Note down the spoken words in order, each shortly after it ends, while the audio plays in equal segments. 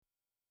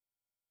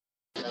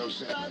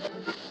Los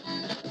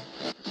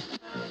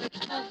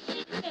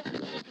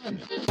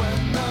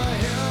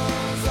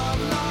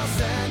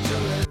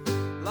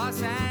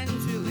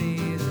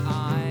Angeles,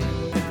 I'm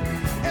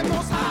and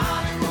most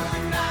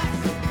Hollywood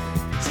nights.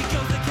 She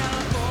goes to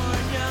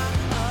California,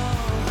 oh,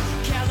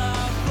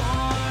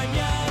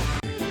 California.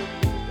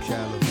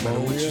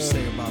 What you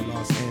say about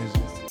Los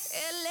Angeles?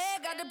 LA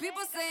got the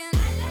people saying.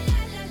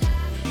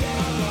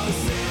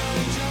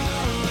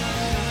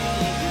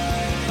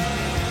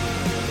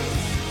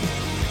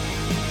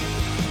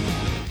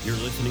 You're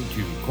listening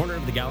to Corner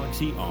of the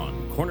Galaxy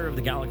on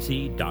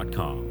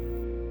cornerofthegalaxy.com.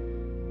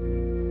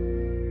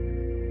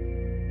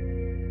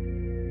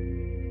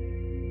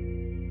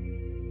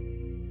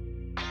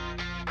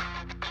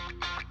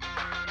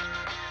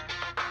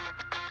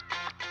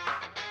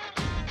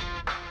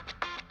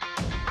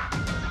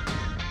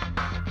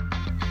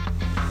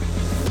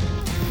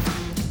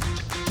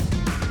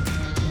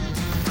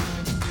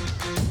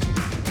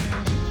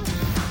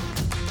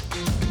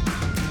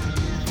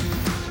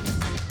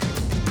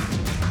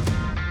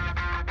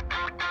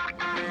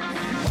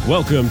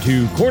 Welcome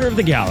to Corner of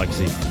the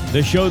Galaxy,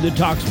 the show that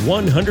talks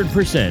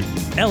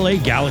 100% LA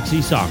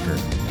Galaxy soccer.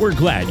 We're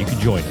glad you could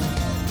join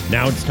us.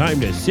 Now it's time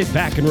to sit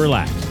back and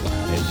relax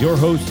as your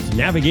hosts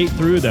navigate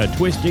through the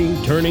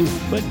twisting, turning,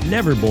 but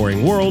never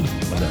boring world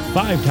of the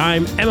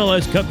five-time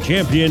MLS Cup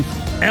champion,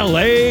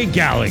 LA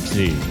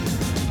Galaxy.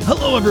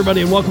 Hello,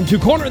 everybody, and welcome to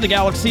Corner of the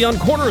Galaxy on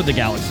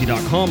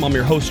cornerofthegalaxy.com. I'm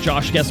your host,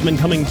 Josh Gessman,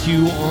 coming to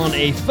you on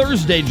a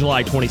Thursday,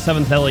 July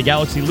 27th. LA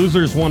Galaxy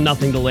losers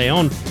 1-0 to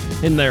Leon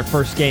in their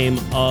first game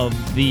of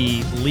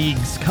the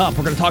League's Cup.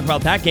 We're going to talk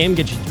about that game,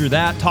 get you through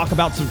that, talk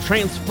about some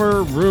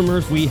transfer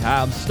rumors. We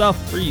have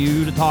stuff for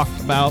you to talk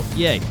about.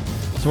 Yay. So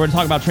we're going to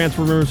talk about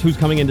transfer rumors, who's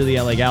coming into the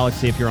LA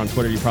Galaxy. If you're on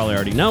Twitter, you probably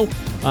already know.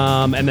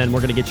 And then we're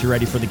going to get you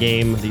ready for the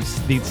game, the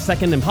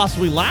second and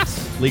possibly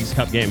last League's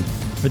Cup game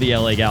for the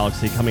LA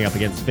Galaxy coming up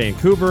against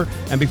Vancouver.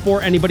 And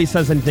before anybody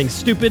says anything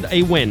stupid,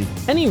 a win,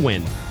 any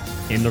win,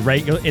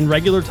 in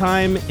regular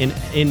time,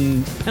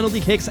 in penalty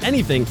kicks,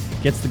 anything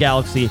gets the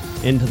Galaxy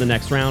into the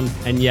next round.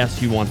 And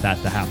yes, you want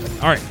that to happen.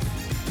 All right.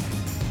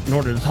 In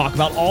order to talk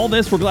about all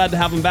this, we're glad to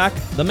have him back.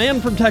 The man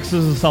from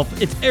Texas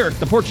himself, it's Eric,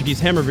 the Portuguese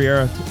Hammer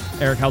Vieira.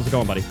 Eric, how's it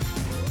going, buddy?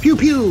 Pew,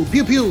 pew,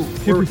 pew, pew.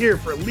 We're here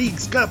for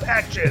League's Cup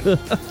action.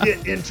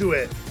 Get into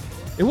it.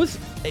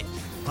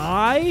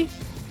 I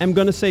am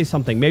going to say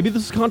something. Maybe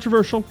this is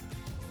controversial.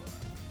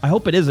 I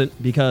hope it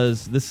isn't,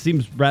 because this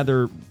seems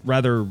rather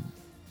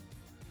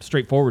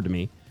straightforward to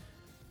me.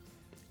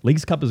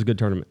 League's Cup is a good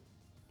tournament.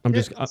 I'm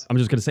just going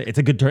to say it's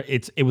a good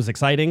it was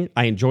exciting.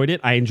 I enjoyed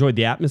it. I enjoyed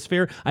the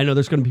atmosphere. I know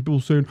there's going to be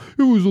people saying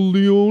it was a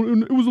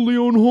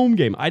Leon home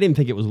game. I didn't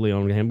think it was a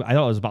Leon game. I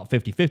thought it was about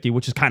 50-50,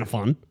 which is kind of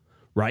fun,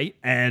 right?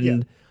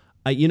 And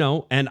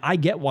and I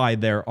get why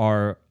there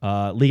are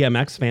Liga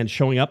MX fans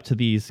showing up to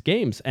these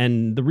games,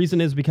 and the reason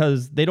is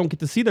because they don't get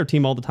to see their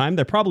team all the time.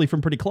 They're probably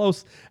from pretty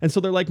close, and so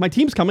they're like, my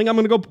team's coming. I'm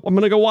gonna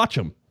go watch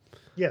them.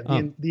 Yeah,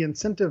 the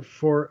incentive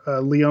for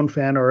a Leon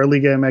fan or a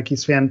Liga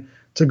MX fan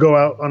to go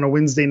out on a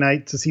Wednesday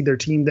night to see their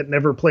team that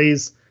never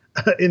plays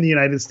in the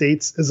United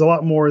States is a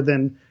lot more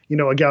than,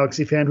 a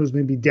Galaxy fan who's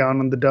maybe down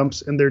on the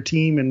dumps in their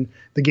team and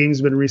the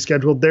game's been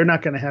rescheduled. They're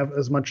not going to have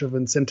as much of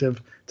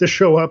incentive to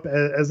show up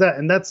as that.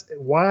 And that's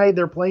why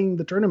they're playing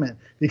the tournament,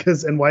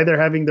 and why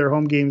they're having their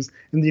home games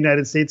in the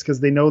United States, because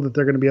they know that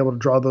they're going to be able to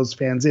draw those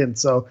fans in.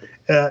 So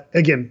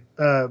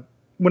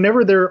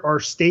whenever there are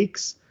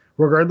stakes,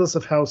 regardless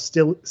of how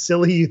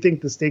silly you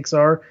think the stakes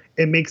are,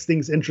 it makes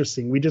things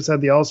interesting. We just had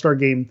the All-Star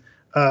game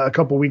a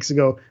couple weeks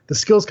ago. The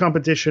skills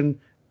competition,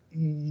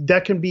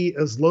 that can be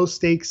as low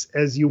stakes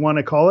as you want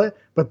to call it,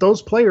 but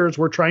those players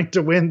were trying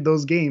to win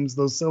those games,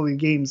 those silly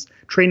games,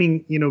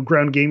 training,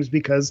 ground games,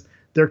 because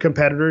they're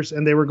competitors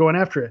and they were going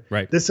after it.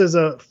 Right. This is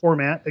a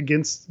format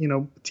against,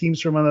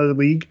 teams from another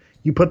league.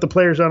 You put the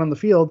players out on the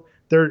field,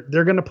 they're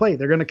going to play,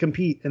 they're going to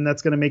compete, and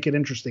that's going to make it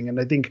interesting. And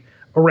I think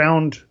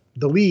around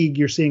the league,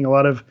 you're seeing a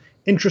lot of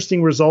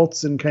interesting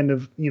results and kind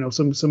of,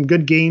 some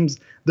good games.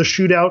 The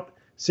shootout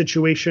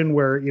situation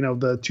where,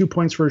 the 2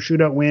 points for a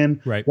shootout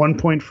win, right, 1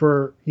 point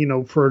for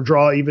a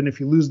draw, even if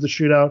you lose the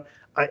shootout,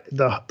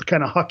 the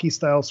kind of hockey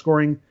style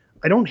scoring,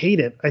 I don't hate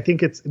it. I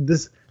think it's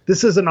this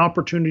is an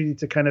opportunity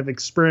to kind of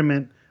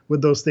experiment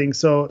with those things.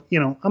 So,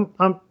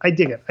 I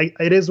dig it.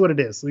 It is what it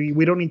is.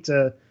 We don't need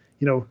to,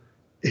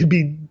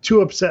 be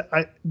too upset.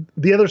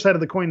 The other side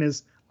of the coin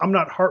is I'm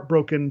not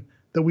heartbroken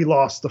that we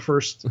lost the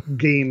first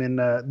game in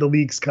the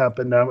League's Cup,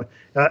 and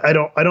I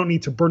don't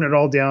need to burn it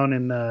all down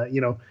and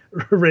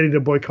ready to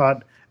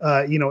boycott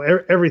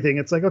everything.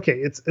 It's like, okay,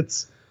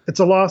 it's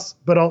a loss,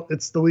 but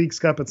it's the League's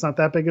Cup. It's not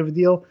that big of a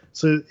deal.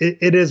 So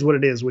it is what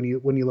it is when you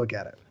look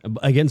at it.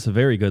 Against a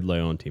very good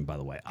Leon team, by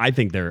the way. I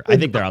think they're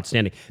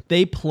outstanding.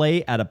 They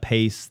play at a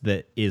pace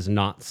that is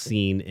not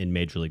seen in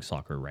Major League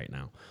Soccer right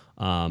now,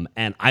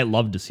 and I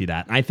love to see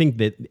that. And I think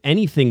that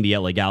anything the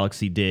LA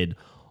Galaxy did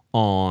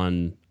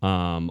on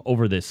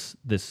over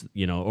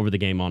the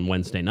game on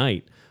Wednesday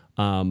night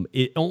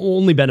it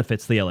only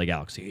benefits the LA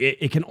Galaxy.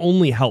 It can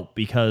only help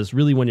because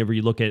really whenever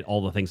you look at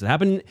all the things that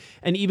happen,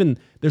 and even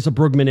there's a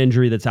Brugman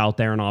injury that's out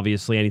there, and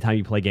obviously anytime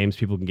you play games,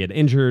 people can get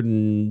injured.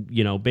 And,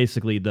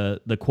 basically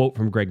the quote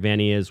from Greg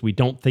Vanney is, we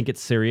don't think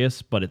it's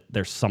serious, but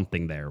there's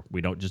something there.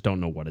 We don't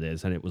know what it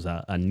is. And it was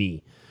a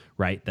knee,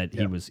 right? That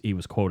he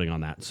was quoting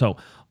on that. So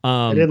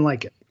I didn't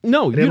like it.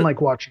 No, I didn't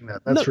like watching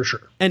that. That's for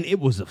sure. And it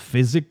was a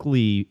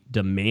physically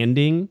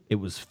demanding. It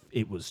was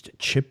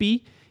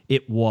chippy.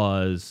 It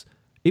was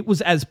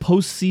as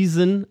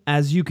postseason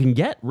as you can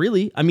get,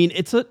 really. I mean,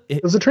 it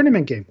was a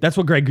tournament game. That's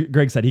what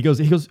Greg said. He goes,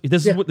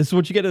 this is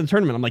what you get in the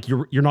tournament. I'm like,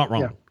 you're not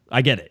wrong. Yeah.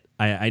 I get it.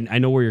 I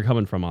know where you're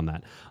coming from on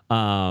that.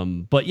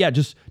 But yeah,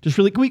 just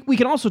really, we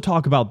can also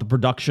talk about the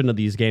production of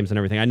these games and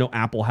everything. I know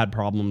Apple had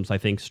problems, I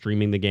think,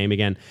 streaming the game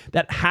again.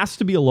 That has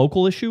to be a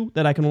local issue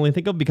that I can only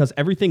think of, because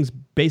everything's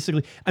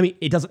basically, I mean,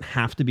 it doesn't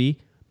have to be,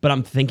 but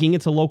I'm thinking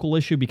it's a local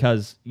issue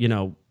because,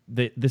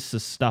 this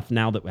is stuff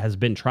now that has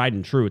been tried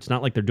and true. It's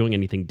not like they're doing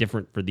anything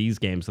different for these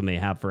games than they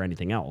have for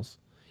anything else.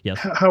 Yes.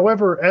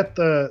 However, at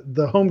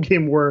the home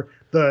game where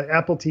the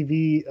Apple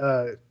TV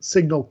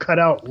signal cut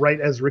out right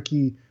as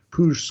Ricky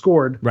Puig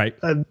scored, right,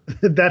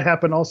 that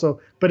happened also.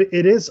 But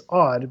it is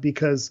odd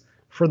because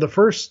for the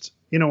first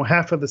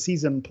half of the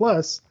season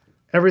plus,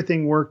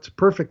 everything worked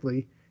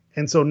perfectly,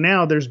 and so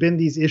now there's been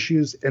these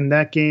issues in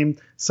that game.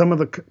 Some of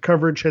the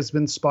coverage has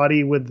been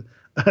spotty with.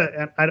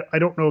 And I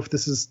don't know if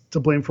this is to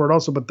blame for it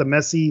also, but the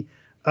Messi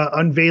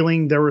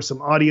unveiling, there were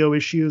some audio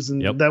issues,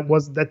 and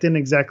that didn't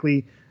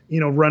exactly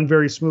run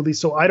very smoothly.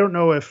 So I don't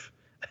know if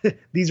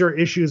these are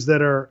issues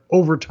that are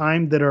over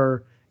time that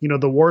are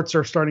the warts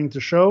are starting to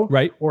show,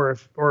 right? Or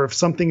if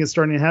something is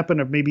starting to happen,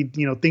 if maybe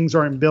things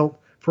aren't built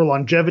for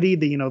longevity.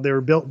 They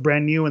were built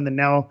brand new, and then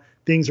now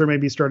things are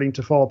maybe starting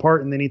to fall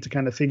apart, and they need to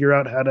kind of figure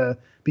out how to,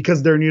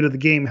 because they're new to the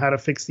game, how to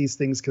fix these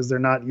things, because they're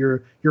not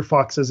your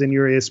Foxes and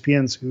your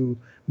ESPNs who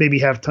maybe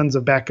have tons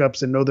of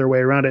backups and know their way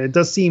around it. It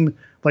does seem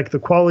like the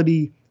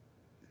quality,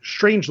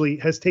 strangely,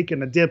 has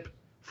taken a dip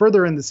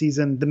further in the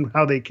season than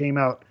how they came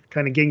out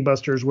kind of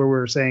gangbusters, where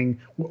we're saying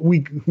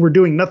we're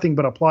doing nothing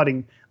but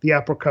applauding the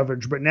Apple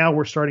coverage. But now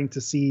we're starting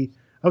to see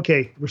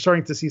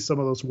some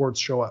of those warts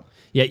show up.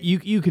 Yeah,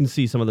 you can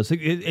see some of this.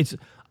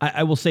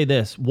 I will say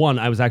this. One,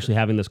 I was actually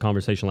having this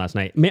conversation last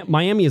night.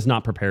 Miami is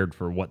not prepared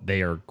for what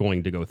they are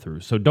going to go through.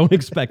 So don't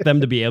expect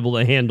them to be able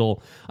to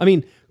handle. I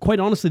mean, quite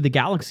honestly, the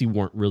Galaxy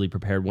weren't really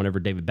prepared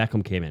whenever David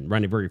Beckham came in,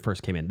 whenever he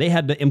first came in. They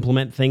had to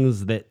implement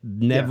things that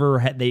never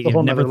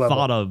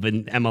thought of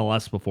in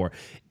MLS before.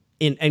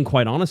 And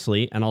quite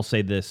honestly, and I'll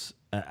say this,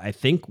 I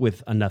think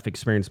with enough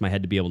experience in my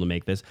head to be able to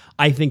make this,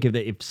 I think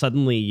if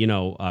suddenly,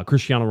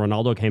 Cristiano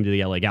Ronaldo came to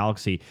the LA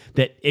Galaxy,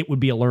 that it would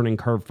be a learning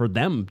curve for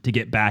them to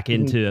get back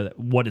into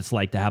what it's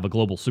like to have a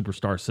global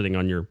superstar sitting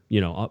on your,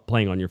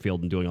 playing on your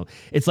field and doing all.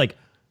 It's like,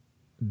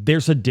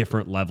 there's a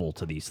different level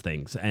to these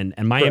things, and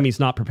Miami's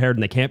not prepared,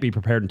 and they can't be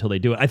prepared until they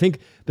do it. I think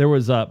there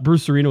was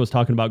Bruce Arena was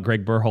talking about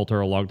Greg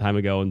Berhalter a long time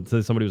ago, and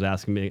so somebody was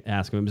asking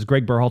him, is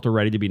Greg Berhalter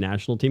ready to be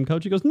national team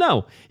coach? He goes,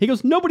 no. He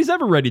goes, nobody's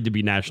ever ready to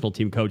be national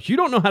team coach. You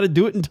don't know how to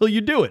do it until you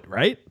do it,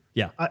 right?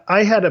 Yeah.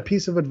 I had a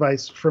piece of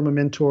advice from a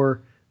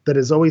mentor that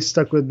has always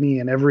stuck with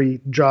me in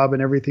every job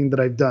and everything that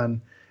I've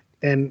done.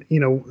 And,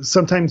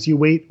 sometimes you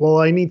wait, well,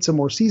 I need some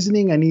more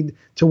seasoning. I need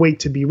to wait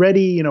to be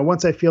ready.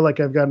 Once I feel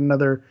like I've got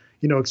another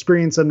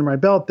experience under my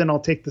belt, then I'll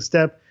take the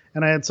step.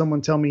 And I had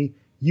someone tell me,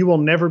 you will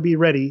never be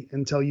ready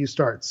until you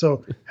start.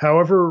 So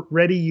however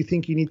ready you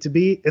think you need to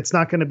be, it's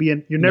not going to be,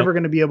 you're never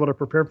going to be able to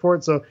prepare for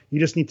it. So you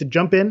just need to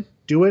jump in,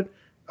 do it,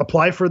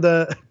 apply for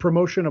the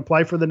promotion,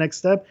 apply for the next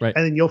step, right,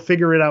 and then you'll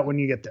figure it out when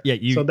you get there.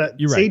 Yeah, so that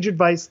you're sage right.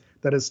 advice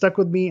that has stuck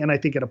with me, and I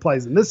think it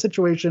applies in this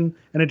situation,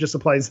 and it just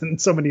applies in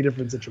so many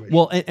different situations.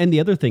 Well, and the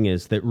other thing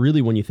is that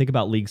really when you think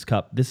about Leagues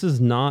Cup, this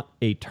is not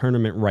a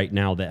tournament right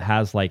now that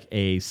has like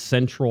a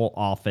central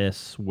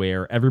office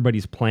where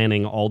everybody's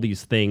planning all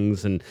these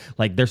things, and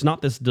like there's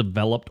not this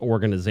developed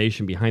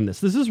organization behind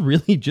this. This is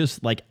really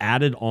just like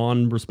added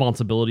on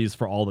responsibilities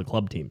for all the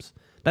club teams.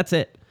 That's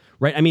it.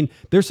 Right, I mean,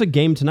 there's a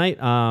game tonight.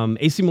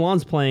 AC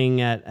Milan's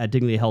playing at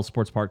Dignity Health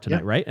Sports Park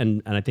tonight, right?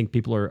 And I think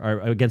people are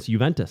against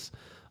Juventus.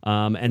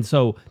 And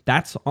so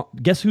that's,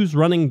 guess who's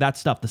running that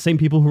stuff? The same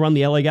people who run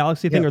the LA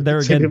Galaxy thing are there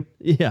again.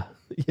 Yeah,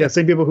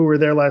 same people who were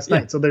there last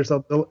night. So there's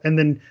and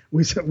then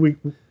we're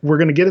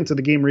going to get into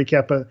the game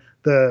recap, but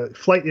the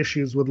flight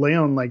issues with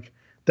Leon, like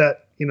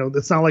that,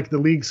 it's not like the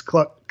League's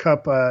Cup,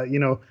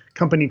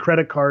 company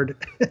credit card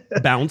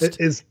bounced.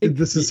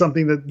 This is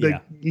something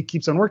that it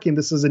keeps on working.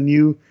 This is a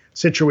new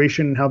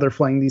situation in how they're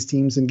flying these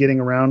teams and getting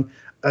around.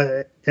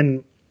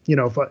 And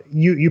if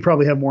you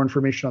probably have more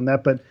information on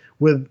that, but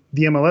with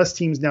the MLS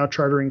teams now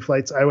chartering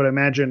flights, I would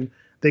imagine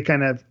they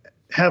kind of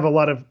have a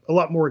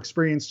lot more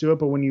experience to it.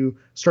 But when you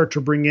start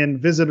to bring in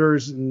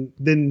visitors, and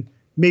then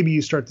maybe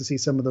you start to see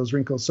some of those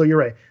wrinkles. So you're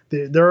right.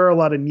 There are a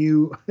lot of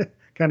new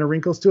kind of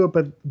wrinkles to it,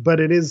 but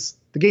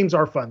the games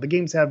are fun. The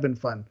games have been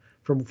fun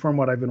from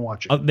what I've been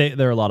watching.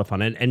 They're a lot of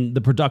fun. And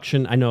the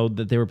production, I know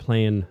that they were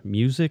playing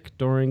music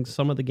during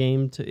some of the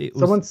game.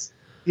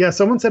 Yeah,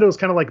 someone said it was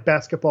kind of like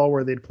basketball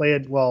where they'd play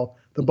it while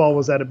the ball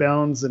was out of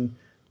bounds, and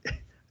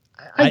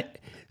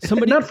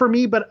somebody not for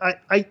me, but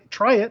I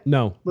try it.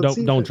 No,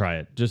 don't try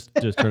it. Just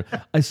try.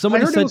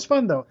 Somebody I heard said it was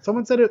fun though.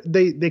 Someone said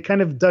they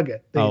kind of dug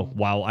it. Oh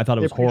wow, I thought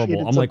it was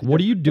horrible. I'm like, what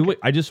are you doing?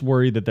 I just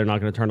worry that they're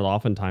not going to turn it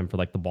off in time for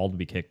like the ball to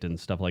be kicked and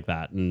stuff like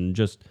that, and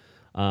just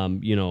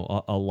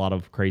a lot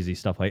of crazy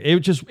stuff like it.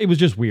 Was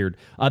just weird.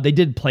 They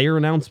did player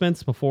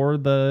announcements before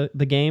the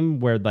game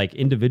where like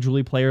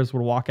individually players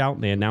would walk out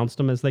and they announced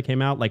them as they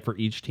came out, like for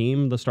each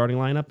team, the starting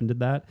lineup, and did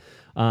that.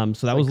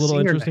 So that was a little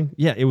interesting. Night.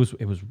 Yeah, it was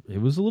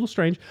a little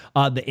strange.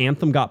 The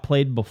anthem got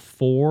played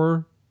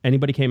before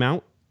anybody came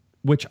out,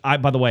 which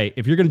by the way,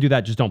 if you're going to do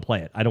that, just don't play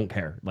it. I don't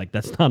care. Like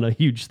that's not a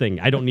huge thing.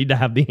 I don't need to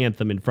have the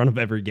anthem in front of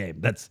every game.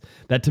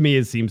 That to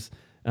me seems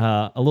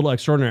a little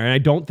extraordinary. And I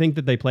don't think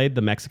that they played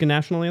the Mexican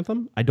national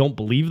anthem. I don't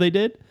believe they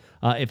did.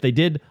 If they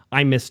did,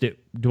 I missed it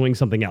doing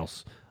something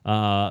else.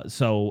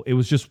 So it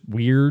was just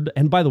weird.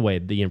 And by the way,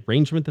 the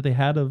arrangement that they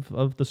had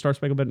of the Star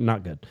Spangled Banner,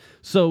 not good.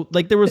 So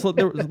like there was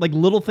like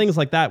little things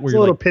like that where it's you're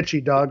a little like,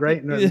 pitchy, dog,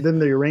 right? And then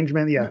the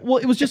arrangement, yeah. Well,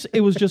 it was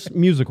just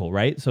musical,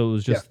 right? So it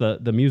was just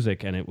the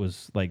music, and it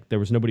was like there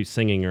was nobody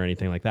singing or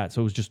anything like that.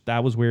 So it was just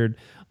that was weird.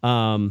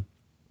 Again,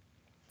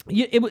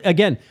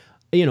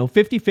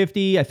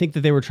 50-50. I think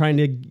that they were trying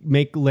to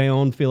make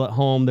Leon feel at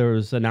home. There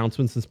was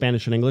announcements in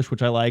Spanish and English,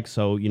 which I like.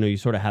 So, you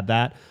sort of had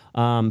that.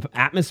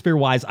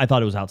 Atmosphere-wise, I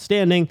thought it was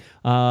outstanding.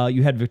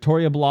 You had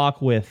Victoria Block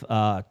with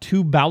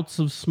 2 bouts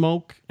of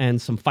smoke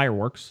and some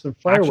fireworks.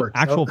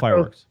 Actual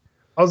fireworks.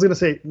 I was going to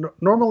say,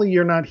 normally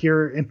you're not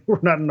here and we're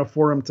not in a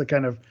forum to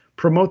kind of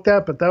promote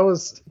that, but that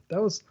was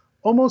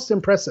almost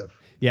impressive.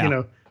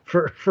 Yeah.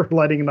 For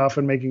lighting it off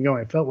and making it go.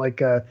 It felt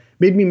like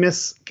made me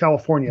miss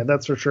California,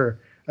 that's for sure.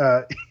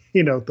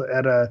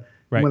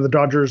 Right. When the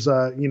Dodgers,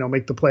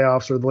 make the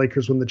playoffs or the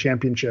Lakers win the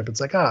championship, it's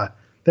like,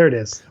 there it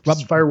is.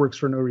 Just fireworks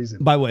for no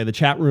reason. By the way, the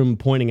chat room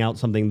pointing out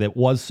something that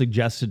was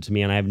suggested to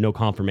me, and I have no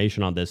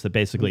confirmation on this, that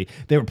basically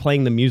they were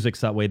playing the music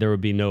so that way there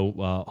would be no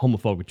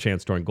homophobic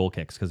chants during goal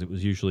kicks because it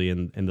was usually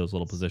in those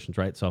little positions,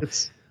 right? So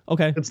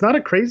okay. It's not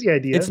a crazy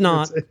idea. It's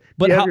not.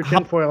 But you have your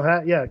tinfoil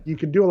hat. Yeah, you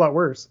could do a lot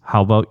worse.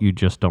 How about you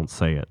just don't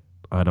say it?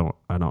 I don't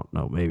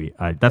know. Maybe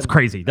that's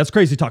crazy. That's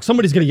crazy talk.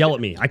 Somebody's going to yell at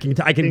me. I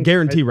can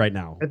guarantee right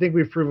now. I think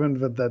we've proven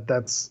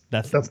that's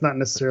not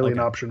necessarily an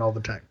option all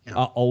the time. Yeah.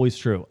 Always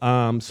true.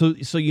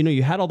 So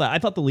you had all that. I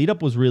thought the lead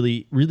up was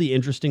really, really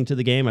interesting to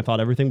the game. I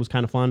thought everything was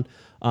kind of fun.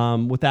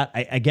 With that,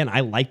 I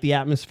like the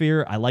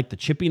atmosphere. I like the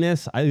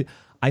chippiness.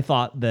 I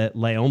thought that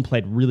Leon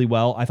played really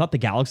well. I thought the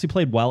Galaxy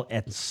played well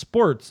in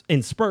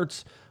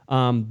spurts.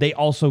 They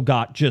also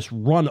got just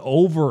run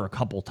over a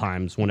couple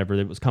times whenever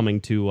it was coming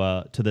to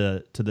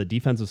the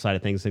defensive side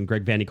of things, and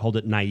Greg Vandy called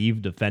it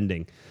naive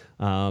defending.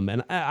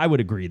 And I would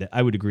agree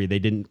they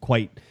didn't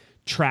quite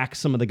track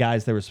some of the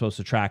guys they were supposed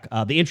to track.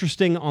 The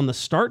interesting on the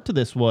start to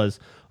this was,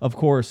 of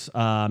course,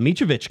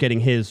 Mitrovic getting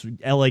his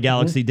LA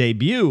Galaxy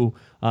debut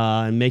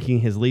and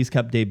making his Leagues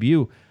Cup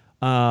debut.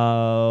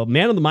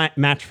 Man of the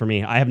match for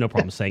me. I have no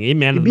problem saying it.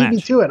 Man of the match. Beat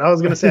me to it. I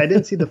was going to say I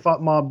didn't see the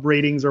FOT mob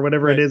ratings or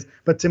whatever it is,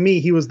 but to me,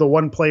 he was the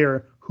one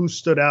player who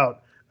stood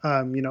out.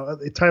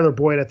 Tyler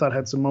Boyd, I thought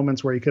had some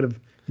moments where he could have,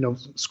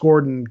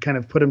 scored and kind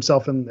of put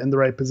himself in the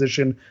right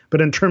position.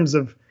 But in terms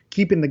of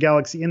keeping the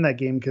Galaxy in that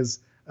game, because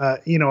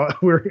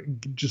we're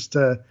just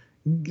a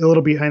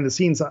little behind the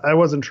scenes. I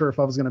wasn't sure if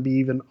I was going to be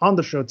even on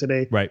the show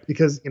today, right?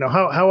 Because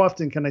how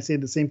often can I say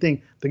the same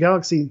thing? The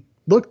Galaxy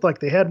looked like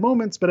they had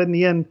moments, but in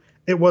the end,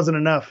 it wasn't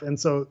enough. And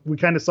so we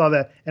kind of saw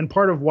that. And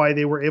part of why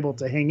they were able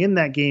to hang in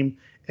that game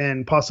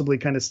and possibly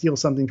kind of steal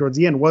something towards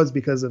the end was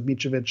because of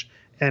Mitrovic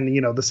and,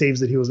 the saves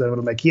that he was able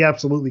to make. He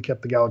absolutely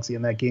kept the Galaxy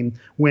in that game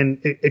when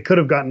it could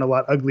have gotten a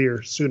lot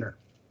uglier sooner.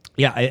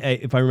 Yeah,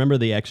 if I remember,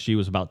 the XG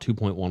was about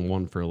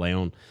 2.11 for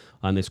Leon.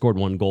 And they scored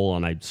 1 goal,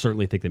 and I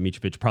certainly think that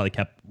Mitrovic probably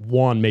kept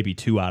 1, maybe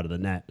 2 out of the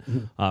net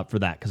for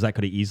that, because that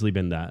could have easily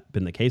been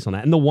the case on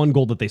that. And the 1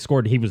 goal that they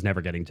scored, he was never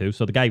getting to.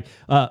 So the guy,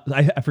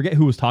 I forget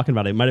who was talking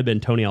about it. It might have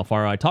been Tony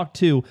Alfaro. I talked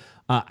to,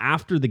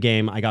 after the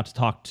game, I got to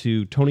talk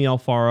to Tony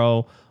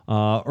Alfaro,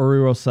 Uri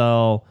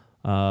Rosell,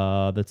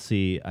 let's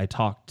see, I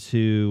talked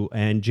to,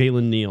 and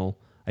Jalen Neal.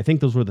 I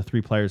think those were the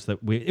 3 players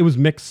it was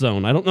mixed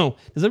zone. I don't know.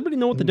 Does everybody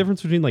know what the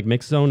difference between like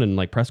mixed zone and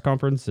like press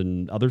conference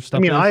and other stuff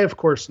I mean, is? I of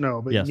course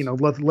know, but yes.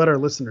 Let our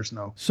listeners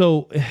know.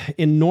 So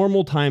in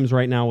normal times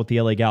right now with the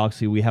LA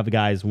Galaxy, we have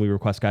guys and we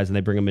request guys and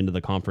they bring them into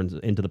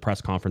the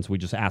press conference. We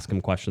just ask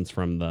them questions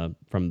from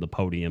the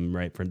podium,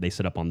 right? They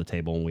sit up on the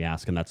table and we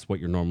ask, and that's what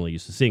you're normally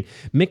used to seeing.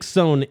 Mixed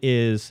zone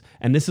is,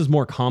 and this is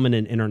more common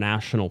in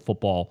international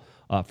football,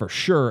 for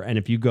sure. And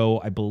if you go,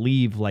 I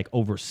believe, like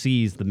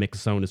overseas, the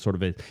mixed zone is sort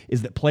of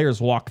is that players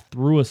walk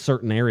through a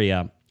certain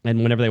area,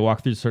 and whenever they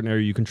walk through a certain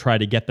area, you can try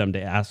to get them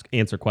to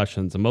answer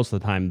questions. And most of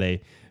the time,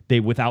 they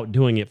without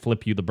doing it,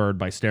 flip you the bird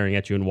by staring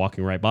at you and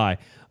walking right by.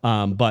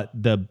 But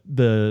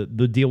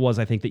the deal was,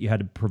 I think, that you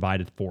had to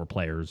provide 4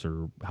 players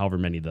or however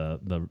many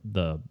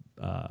the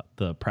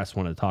the press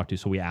wanted to talk to.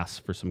 So we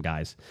asked for some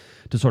guys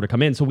to sort of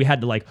come in. So we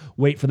had to like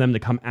wait for them to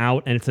come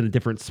out, and it's in a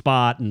different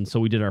spot. And so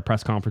we did our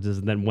press conferences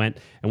and then went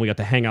and we got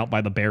to hang out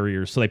by the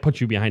barriers. So they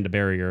put you behind a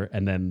barrier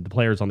and then the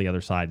players on the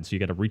other side. So you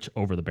got to reach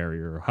over the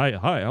barrier. Hi,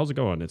 how's it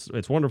going?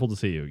 It's wonderful to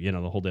see you, you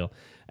know, the whole deal.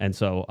 And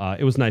so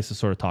it was nice to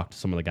sort of talk to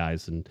some of the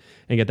guys and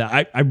get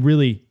that. I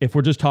really, if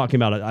we're just talking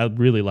about it, I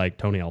really like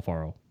Tony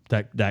Alfaro,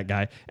 that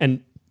guy.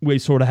 And we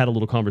sort of had a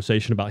little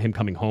conversation about him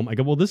coming home. I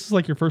go, well, this is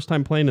like your first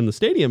time playing in the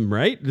stadium,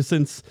 right?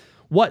 Since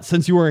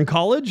you were in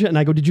college? And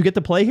I go, did you get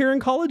to play here in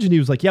college? And he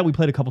was like, yeah, we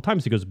played a couple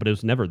times. He goes, but it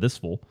was never this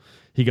full.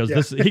 He goes,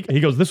 he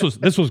goes, this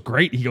was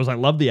great. He goes, I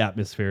love the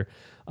atmosphere.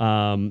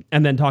 And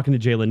then talking to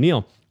Jalen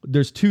Neal,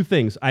 there's two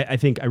things. I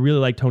think I really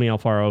like Tony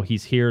Alfaro.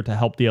 He's here to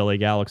help the LA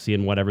Galaxy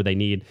in whatever they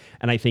need.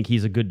 And I think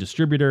he's a good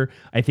distributor.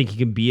 I think he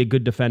can be a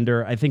good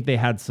defender. I think they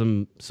had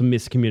some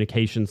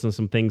miscommunications and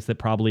some things that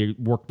probably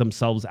worked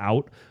themselves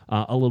out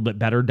a little bit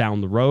better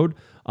down the road.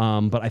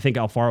 But I think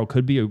Alfaro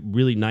could be a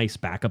really nice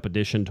backup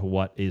addition to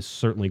what is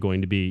certainly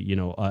going to be, you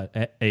know,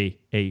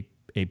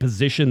 a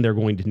position they're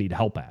going to need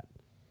help at.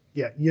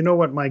 Yeah. You know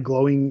what my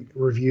glowing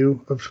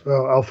review of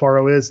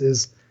Alfaro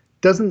is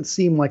doesn't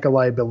seem like a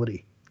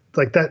liability.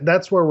 Like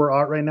that's where we're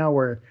at right now,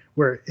 where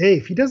hey,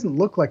 if he doesn't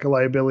look like a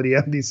liability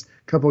at these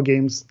couple of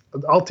games,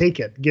 I'll take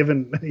it,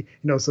 given, you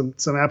know, some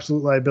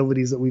absolute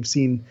liabilities that we've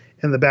seen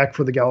in the back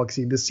for the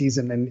Galaxy this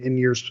season and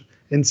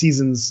in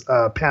seasons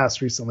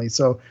past recently.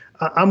 So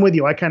I'm with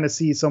you. I kind of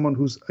see someone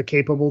who's a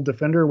capable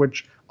defender,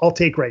 which I'll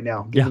take right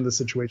now, given the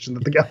situation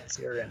that the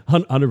Galaxy are in.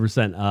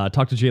 100%.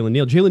 Talk to Jalen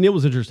Neal. Jalen Neal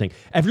was interesting.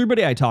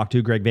 Everybody I talked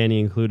to, Greg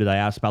Vanny included, I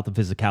asked about the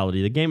physicality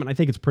of the game, and I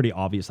think it's pretty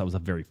obvious that was a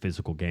very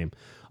physical game.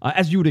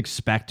 As you would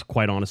expect,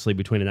 quite honestly,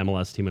 between an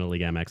MLS team and a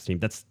Liga MX team.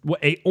 That's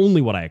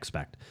only what I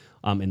expect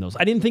in those.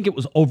 I didn't think it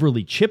was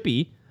overly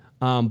chippy,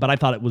 but I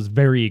thought it was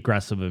very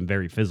aggressive and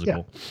very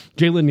physical. Yeah.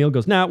 Jalen Neal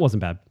goes, nah, it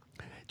wasn't bad.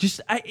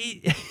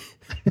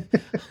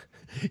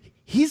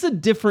 He's a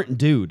different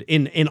dude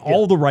in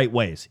all the right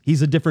ways.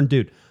 He's a different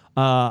dude.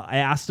 I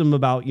asked him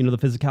about, you know, the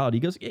physicality. He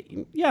goes,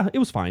 yeah, it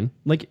was fine.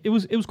 Like it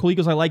was cool. He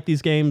goes, I like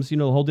these games, you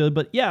know, the whole deal.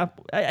 But yeah,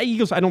 he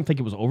goes, I don't think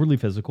it was overly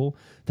physical,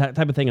 that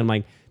type of thing. I'm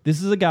like,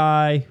 this is a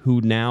guy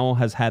who now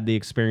has had the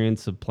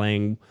experience of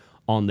playing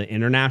on the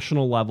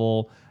international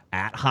level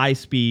at high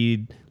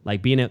speed,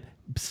 like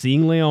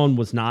seeing Leon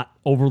was not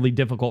overly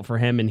difficult for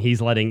him, and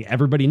he's letting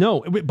everybody know.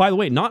 By the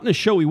way, not in a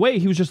showy way.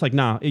 He was just like,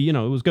 nah, you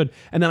know, it was good.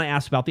 And then I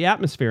asked about the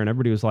atmosphere, and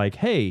everybody was like,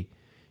 hey,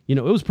 you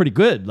know, it was pretty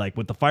good. Like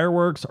with the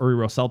fireworks, Uri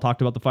Rosell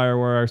talked about the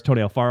fireworks,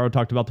 Tony Alfaro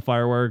talked about the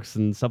fireworks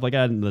and stuff like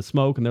that, and the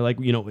smoke. And they're like,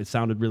 you know, it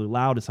sounded really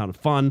loud. It sounded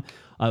fun.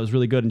 It was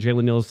really good. And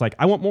Jalen Neal was like,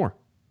 I want more.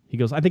 He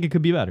goes, I think it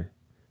could be better.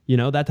 You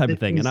know, that type of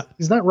thing.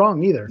 He's not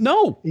wrong either.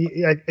 No.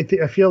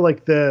 I feel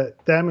like the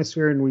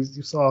atmosphere, and we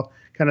saw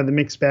kind of the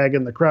mixed bag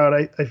in the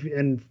crowd.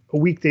 And a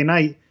weekday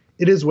night,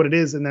 it is what it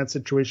is in that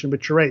situation.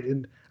 But you're right.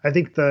 And I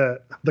think the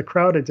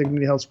crowd at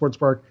Dignity Health Sports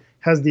Park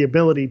has the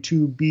ability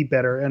to be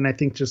better. And I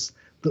think just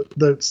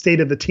the state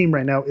of the team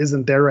right now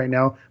isn't there right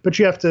now. But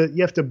you have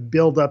to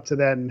build up to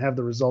that and have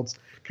the results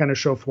kind of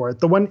show for it.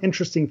 The one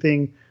interesting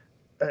thing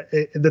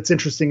that's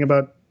interesting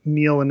about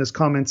Neal and his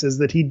comments is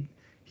that he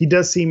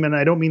does seem, and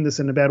I don't mean this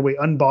in a bad way,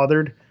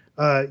 unbothered,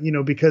 you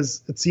know,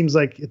 because it seems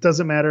like it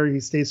doesn't matter. He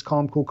stays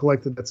calm, cool,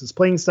 collected. That's his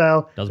playing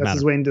style. That's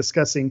his way in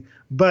discussing.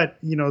 But,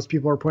 you know, as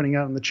people are pointing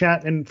out in the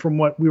chat and from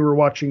what we were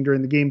watching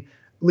during the game,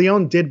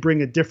 Leon did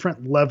bring a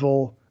different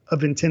level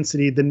of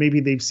intensity than maybe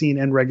they've seen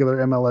in regular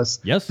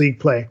MLS league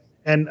play.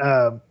 And,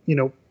 you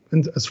know,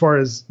 and as far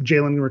as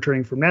Jalen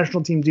returning from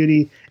national team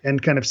duty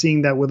and kind of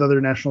seeing that with other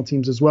national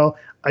teams as well,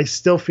 I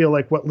still feel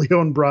like what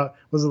Leon brought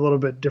was a little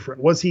bit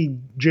different. Was he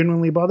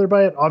genuinely bothered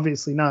by it?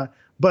 Obviously not.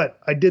 But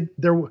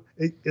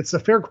it's a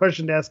fair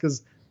question to ask,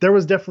 because there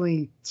was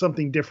definitely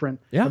something different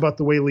about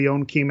the way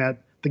Leon came at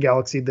the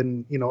Galaxy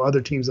than, you know,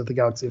 other teams that the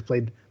Galaxy have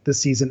played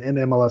this season in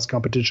MLS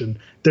competition.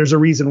 There's a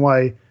reason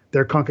why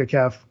they're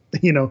CONCACAF,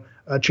 you know,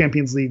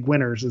 Champions League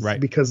winners is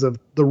because of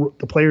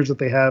the players that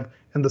they have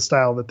and the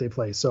style that they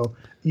play. So,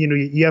 you know,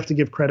 you have to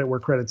give credit where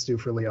credit's due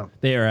for Leon.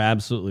 They are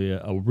absolutely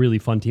a really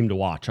fun team to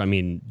watch. I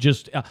mean,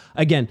 just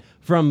again,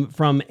 from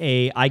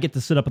I get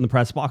to sit up in the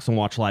press box and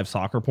watch live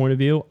soccer point of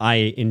view,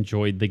 I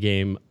enjoyed the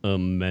game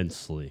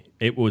immensely.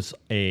 It was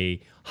a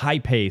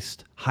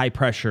high-paced,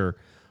 high-pressure,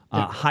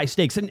 high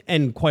stakes.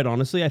 And quite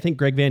honestly, I think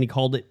Greg Vanny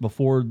called it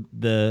before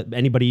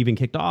anybody even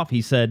kicked off.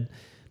 He said,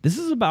 this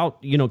is about,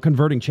 you know,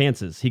 converting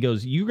chances. He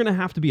goes, you're going to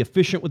have to be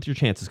efficient with your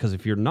chances, because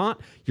if you're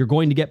not, you're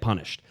going to get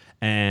punished.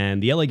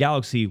 And the LA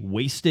Galaxy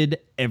wasted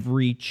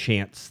every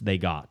chance they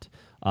got.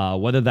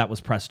 Whether that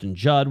was Preston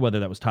Judd, whether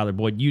that was Tyler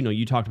Boyd. You know,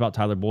 you talked about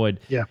Tyler Boyd.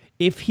 Yeah.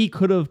 If he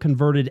could have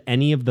converted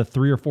any of the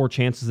 3 or 4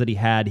 chances that he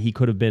had, he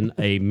could have been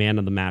a man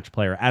of the match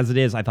player. As it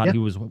is, I thought he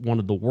was one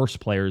of the worst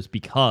players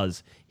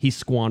because he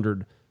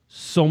squandered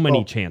so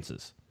many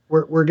chances.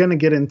 We're going to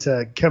get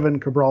into Kevin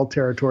Cabral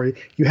territory.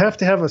 You have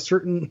to have a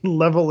certain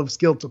level of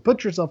skill to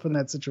put yourself in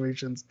that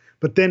situations,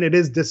 but then it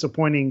is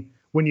disappointing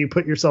when you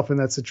put yourself in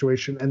that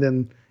situation and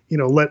then, you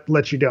know,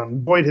 let you down.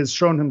 Boyd has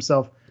shown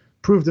himself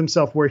proved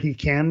himself where he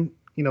can,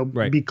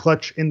 be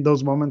clutch in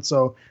those moments.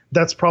 So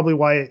that's probably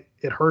why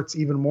it hurts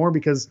even more,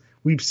 because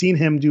we've seen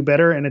him do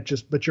better,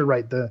 and but you're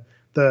right.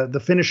 The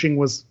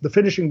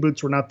finishing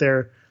boots were not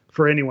there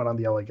for anyone on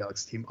the LA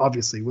Galaxy team,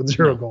 obviously, with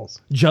zero goals.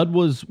 Judd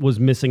was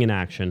missing in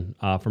action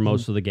for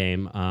most of the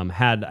game.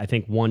 Had, I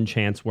think, one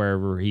chance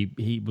wherever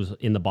he was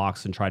in the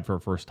box and tried for a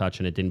first touch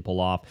and it didn't pull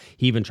off.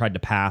 He even tried to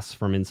pass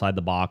from inside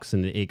the box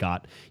and it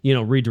got,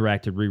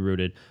 redirected,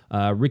 rerouted.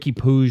 Ricky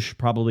Puig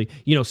probably,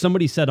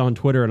 somebody said on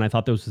Twitter, and I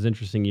thought this was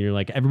interesting,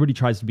 everybody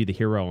tries to be the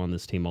hero on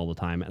this team all the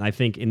time. And I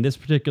think in this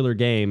particular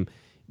game,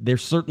 there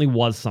certainly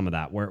was some of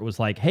that where it was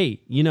like, hey,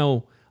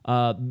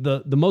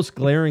 the most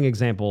glaring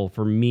example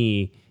for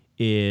me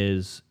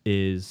is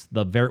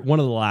one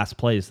of the last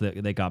plays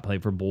that got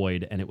played for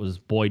Boyd, and it was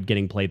Boyd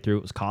getting played through.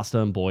 It was Costa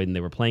and Boyd, and they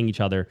were playing each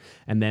other,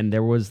 and then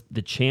there was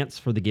the chance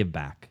for the give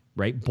back,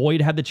 right? Boyd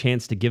had the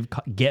chance to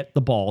get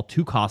the ball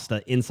to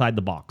Costa inside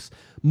the box.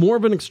 More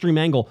of an extreme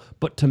angle,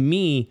 but to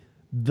me,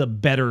 the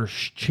better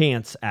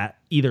chance at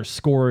either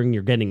scoring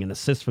or getting an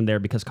assist from there,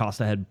 because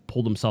Costa had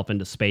pulled himself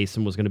into space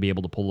and was going to be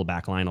able to pull the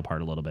back line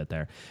apart a little bit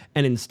there.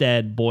 And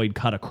instead, Boyd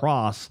cut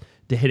across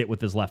to hit it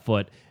with his left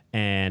foot,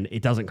 and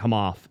it doesn't come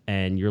off,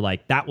 and you're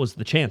like, that was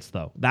the chance,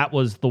 though. That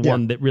was the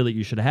one that really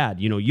you should have had.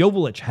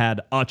 Joveljic had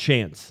a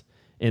chance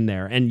in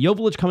there. And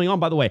Joveljic coming on,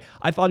 by the way,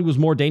 I thought he was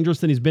more dangerous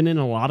than he's been in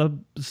a lot of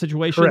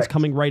situations. Correct.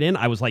 Coming right in.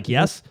 I was like,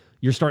 yes,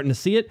 you're starting to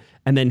see it.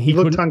 And then he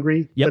looked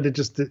hungry, but it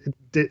just it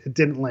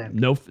didn't land.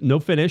 No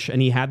finish,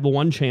 and he had the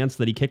one chance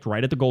that he kicked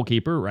right at the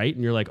goalkeeper, right?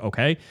 And you're like,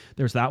 okay,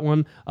 there's that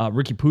one.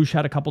 Ricky Puig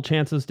had a couple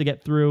chances to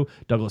get through.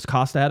 Douglas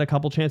Costa had a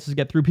couple chances to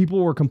get through. People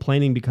were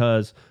complaining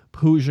because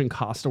Puig and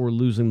Costa were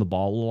losing the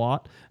ball a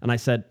lot. And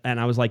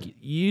I was like,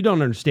 you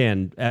don't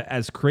understand.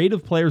 As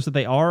creative players that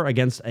they are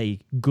against a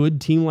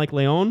good team like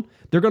Leon,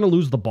 they're going to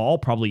lose the ball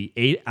probably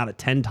 8 out of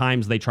 10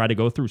 times they try to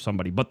go through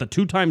somebody. But the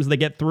 2 times they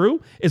get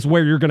through is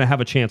where you're going to have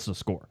a chance to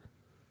score.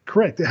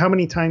 Correct. How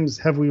many times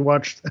have we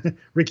watched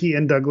Ricky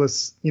and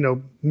Douglas,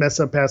 mess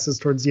up passes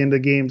towards the end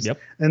of games,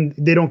 and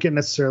they don't get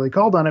necessarily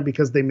called on it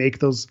because they make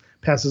those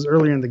passes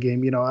earlier in the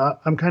game?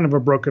 I'm kind of a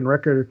broken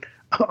record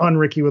on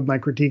Ricky with my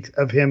critique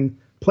of him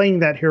playing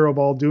that hero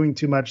ball, doing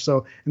too much.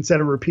 So instead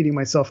of repeating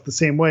myself the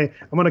same way,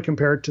 I'm going to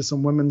compare it to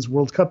some women's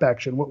World Cup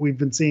action, what we've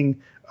been seeing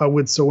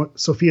with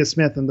Sophia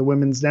Smith and the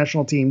women's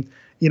national team.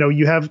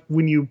 You have,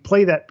 when you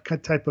play that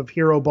type of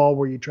hero ball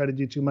where you try to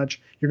do too much,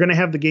 you're going to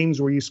have the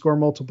games where you score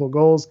multiple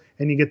goals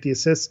and you get the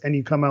assists and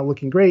you come out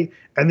looking great.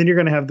 And then you're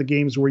going to have the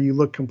games where you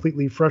look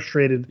completely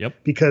frustrated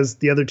because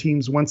the other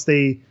teams, once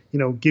they,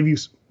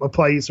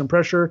 apply you some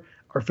pressure,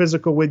 are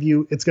physical with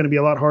you, it's going to be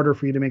a lot harder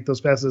for you to make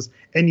those passes.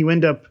 And you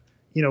end up,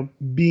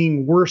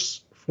 being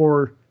worse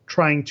for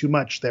trying too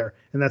much there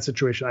in that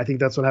situation. I think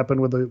that's what happened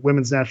with the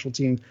women's national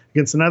team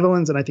against the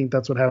Netherlands, and I think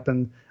that's what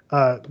happened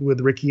with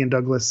Ricky and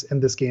Douglas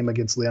in this game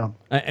against Leon.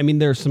 I mean,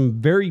 there's some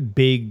very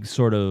big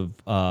sort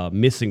of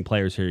missing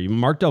players here.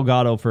 Mark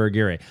Delgado for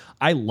Aguirre.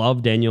 I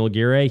love Daniel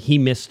Aguirre. He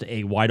missed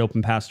a wide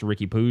open pass to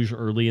Ricky Puig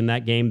early in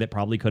that game that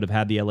probably could have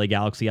had the LA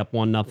Galaxy up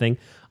 1-0.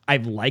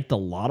 I've liked a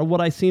lot of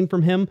what I've seen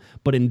from him,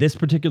 but in this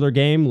particular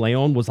game,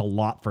 Leon was a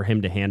lot for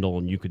him to handle,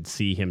 and you could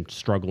see him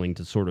struggling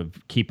to sort of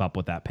keep up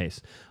with that pace.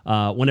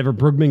 Whenever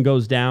Brugman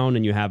goes down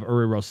and you have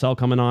Uri Rosell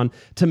coming on,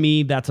 to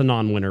me, that's a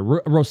non-winner.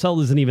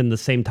 Rosell isn't even the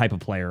same type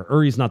of player.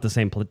 Uri's not the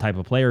same type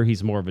of player.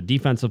 He's more of a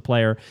defensive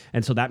player,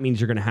 and so that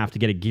means you're going to have to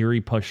get Aguirre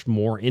pushed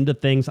more into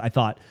things. I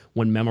thought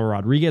when Memo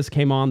Rodriguez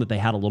came on that they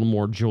had a little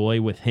more joy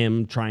with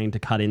him trying to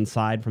cut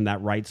inside from that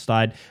right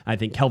side. I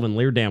think Kelvin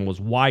Leerdam was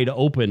wide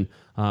open,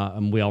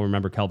 and we all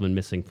remember Kelvin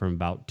missing from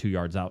about 2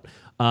 yards out.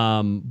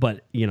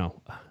 But,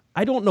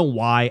 I don't know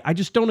why. I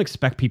just don't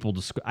expect people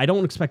to I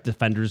don't expect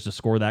defenders to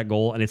score that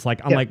goal. And it's like,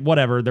 I'm like,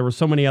 whatever. There were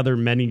so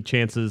many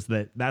chances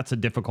that's a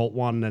difficult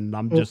one, and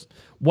I'm just,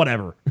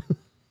 whatever.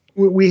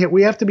 we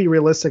have to be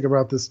realistic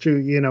about this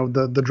too.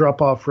 The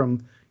drop off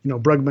from,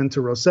 Brugman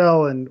to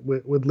Rosell and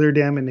with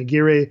Leerdam and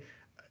Aguirre,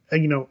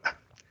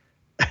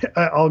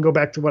 I'll go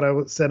back to what I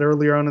said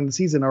earlier on in the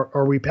season.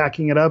 Are we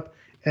packing it up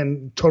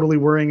and totally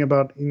worrying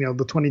about,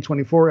 the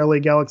 2024 LA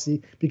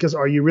Galaxy? Because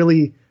are you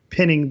really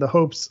pinning the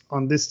hopes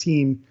on this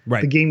team,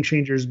 the game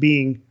changers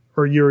being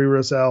Uri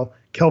Rosell,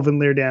 Kelvin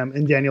Leerdam,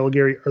 and Daniel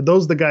Aguirre? Are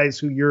those the guys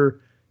who you're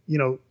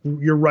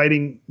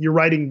riding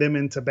them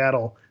into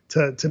battle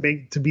to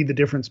be the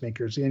difference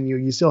makers? And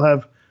you still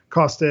have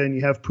Costa and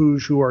you have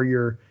Puig, who are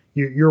your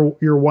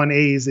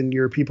 1As and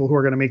your people who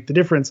are going to make the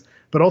difference.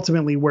 But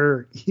ultimately,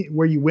 where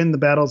you win the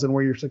battles and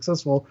where you're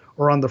successful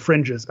are on the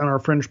fringes, and our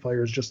fringe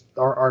players just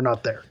are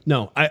not there.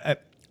 No,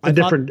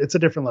 it's a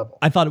different level.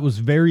 I thought it was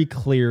very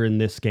clear in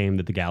this game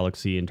that the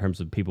Galaxy, in terms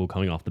of people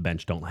coming off the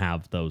bench, don't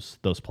have those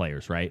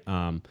players, right?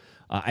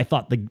 I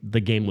thought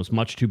the game was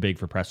much too big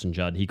for Preston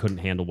Judd. He couldn't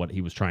handle what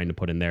he was trying to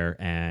put in there,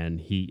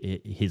 and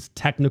his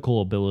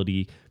technical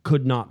ability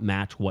could not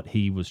match what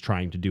he was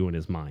trying to do in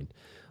his mind.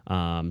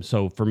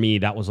 So for me,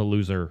 that was a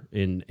loser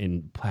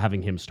in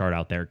having him start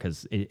out there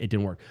because it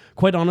didn't work.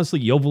 Quite honestly,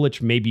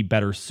 Joveljic may be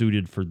better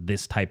suited for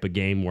this type of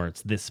game where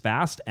it's this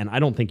fast, and I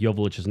don't think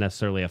Joveljic is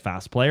necessarily a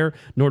fast player,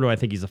 nor do I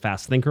think he's a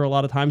fast thinker a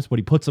lot of times, but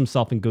he puts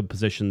himself in good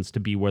positions to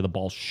be where the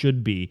ball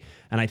should be,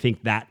 and I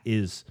think that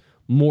is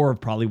more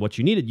of probably what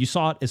you needed. You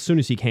saw it as soon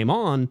as he came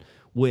on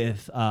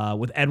with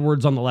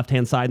Edwards on the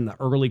left-hand side in the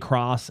early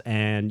cross,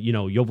 and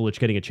Joveljic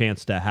getting a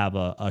chance to have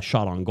a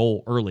shot on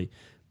goal early.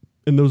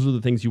 And those are the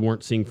things you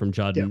weren't seeing from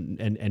Judd,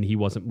 and he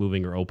wasn't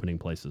moving or opening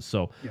places.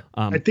 So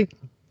I think,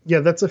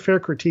 that's a fair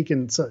critique.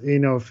 And so,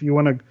 if you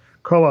want to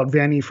call out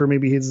Vanny for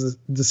maybe his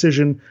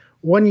decision,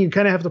 one, you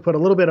kind of have to put a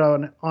little bit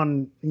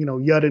on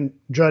Judd and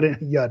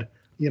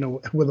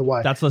with a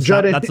Y. That's the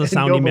Judd that's the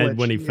sound he made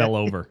when he fell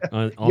over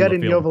on Judd the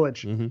and field.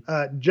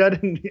 Joveljic. Judd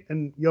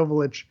and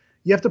Joveljic,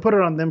 you have to put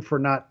it on them for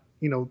not,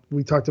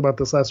 we talked about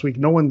this last week.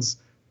 No one's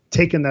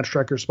taken that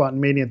striker spot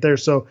and made it there.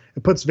 So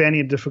it puts Vanny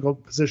in a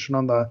difficult position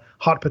on the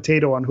hot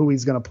potato on who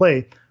he's going to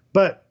play.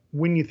 But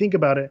when you think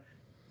about it,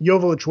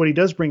 Joveljic, what he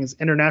does bring is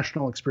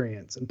international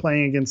experience and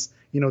playing against,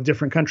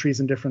 different countries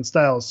and different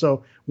styles.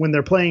 So when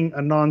they're playing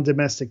a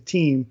non-domestic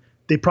team,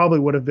 they probably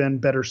would have been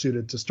better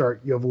suited to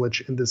start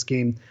Joveljic in this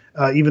game,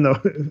 even though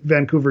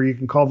Vancouver, you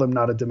can call them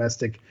not a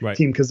domestic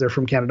team because they're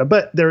from Canada,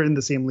 but they're in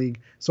the same league.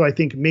 So I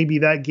think maybe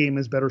that game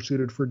is better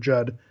suited for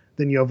Judd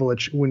than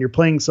Joveljic. When you're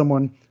playing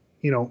someone,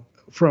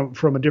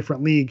 from a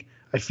different league,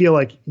 I feel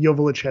like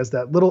Joveljic has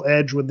that little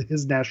edge with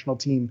his national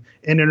team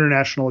and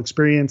international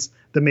experience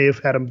that may have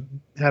had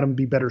him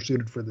be better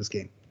suited for this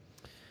game.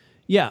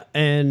 Yeah,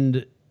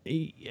 and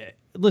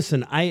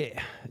listen,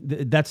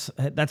 that's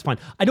fine.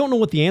 I don't know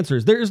what the answer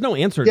is. There is no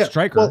answer at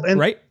striker,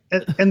 right?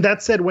 And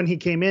that said, when he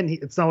came in,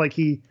 it's not like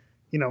he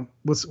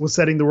was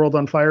setting the world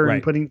on fire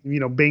and putting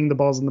banging the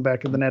balls in the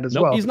back of the net as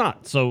well. He's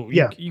not. So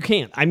you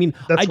can't. I mean,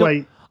 that's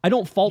why. I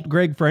don't fault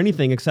Greg for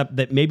anything except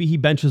that maybe he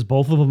benches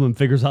both of them and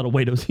figures out a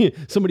way to.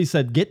 Somebody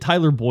said get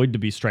Tyler Boyd to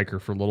be striker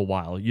for a little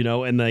while,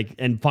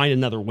 and find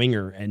another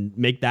winger and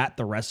make that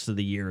the rest of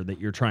the year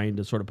that you're trying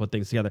to sort of put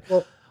things together.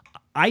 Well,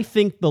 I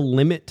think the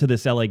limit to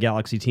this LA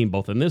Galaxy team,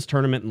 both in this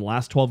tournament and the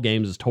last 12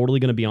 games, is totally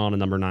going to be on a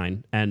number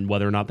 9 and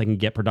whether or not they can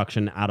get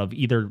production out of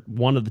either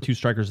one of the two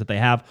strikers that they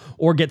have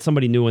or get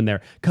somebody new in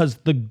there because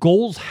the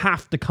goals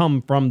have to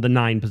come from the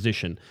 9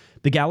 position.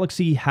 The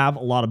Galaxy have a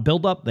lot of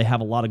buildup. They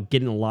have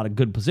getting a lot of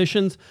good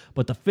positions,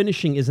 but the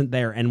finishing isn't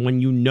there. And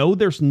when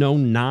there's no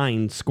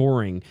 9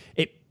 scoring,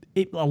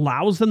 it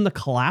allows them to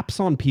collapse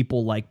on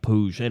people like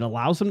Puig. It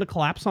allows them to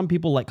collapse on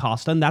people like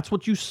Costa, and that's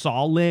what you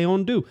saw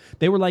Leon do.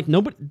 They were like,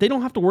 no, but they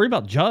don't have to worry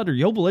about Judd or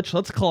Joveljic.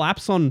 Let's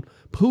collapse on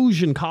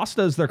Puig and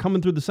Costa as they're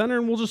coming through the center,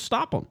 and we'll just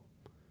stop them.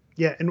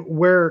 Yeah, and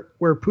where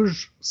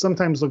Puig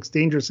sometimes looks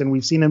dangerous, and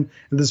we've seen him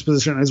in this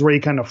position, is where he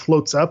kind of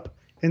floats up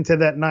into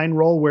that 9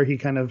 role, where he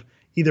kind of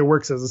either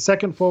works as a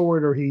second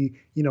forward or he,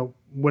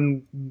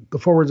 when the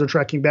forwards are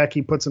tracking back,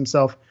 he puts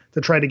himself to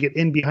try to get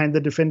in behind the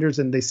defenders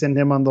and they send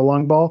him on the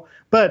long ball.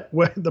 But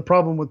the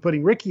problem with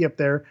putting Ricky up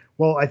there,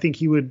 well, I think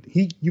you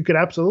could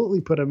absolutely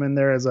put him in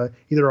there as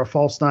either a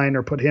false 9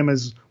 or put him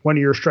as one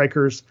of your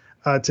strikers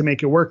to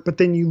make it work. But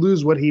then you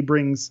lose what he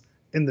brings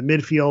in the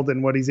midfield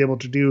and what he's able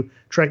to do.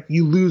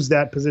 You lose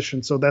that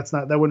position. So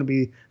that wouldn't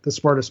be the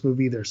smartest move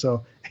either.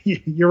 So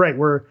you're right.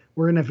 We're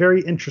in a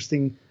very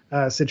interesting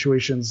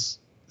situations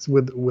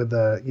with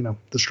the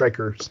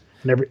strikers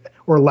and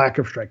or lack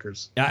of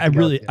strikers. I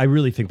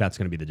really think that's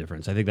going to be the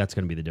difference. I think that's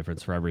going to be the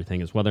difference for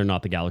everything is whether or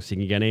not the Galaxy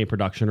can get any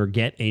production or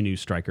get a new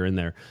striker in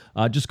there.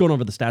 Just going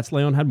over the stats,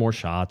 Leon had more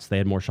shots. They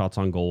had more shots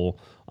on goal.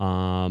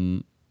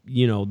 The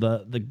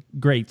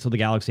great. So the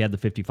Galaxy had the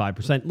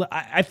 55%.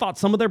 I thought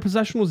some of their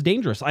possession was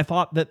dangerous. I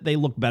thought that they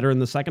looked better in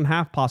the second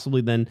half,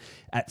 possibly than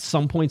at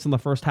some points in the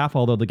first half.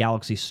 Although the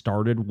Galaxy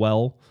started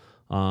well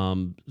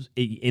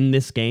in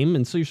this game.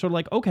 And so you're sort of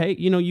like, okay,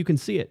 you can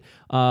see it.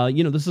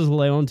 This is a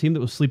Leon team that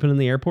was sleeping in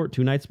the airport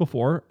 2 nights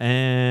before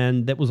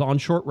and that was on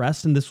short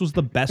rest. And this was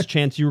the best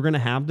chance you were going to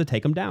have to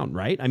take them down.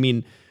 Right. I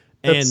mean,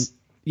 that's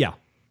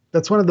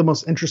one of the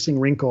most interesting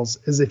wrinkles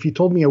is if you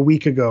told me a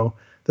week ago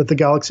that the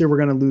Galaxy were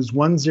going to lose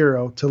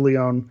 1-0 to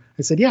Leon,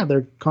 I said, yeah,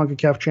 they're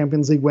CONCACAF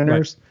Champions League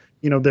winners. Right.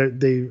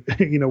 They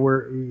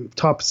were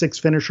top 6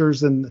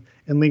 finishers in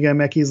Liga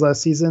MX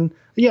last season.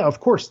 Yeah, of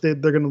course they're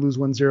going to lose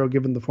 1-0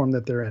 given the form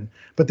that they're in.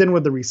 But then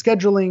with the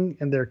rescheduling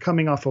and they're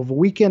coming off of a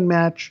weekend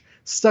match,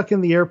 stuck in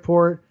the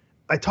airport,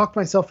 I talked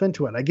myself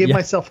into it. I gave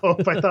myself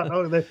hope. I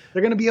thought, they're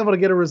going to be able to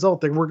get a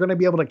result. We're going to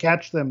be able to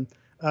catch them.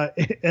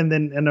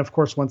 And of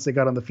course, once they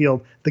got on the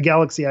field, the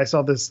Galaxy, I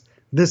saw this.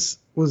 This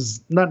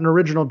was not an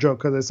original joke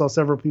because I saw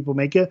several people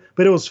make it,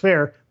 but it was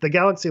fair. The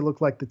Galaxy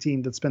looked like the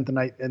team that spent the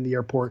night in the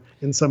airport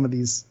in some of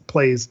these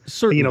plays.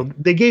 Certainly.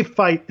 They gave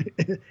fight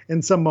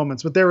in some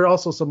moments, but there were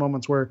also some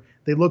moments where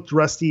they looked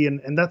rusty,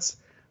 and that's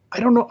I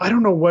don't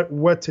know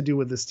what to do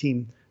with this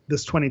team,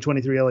 this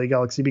 2023 LA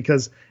Galaxy,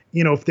 because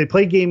if they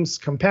play games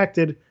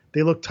compacted,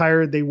 they look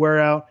tired, they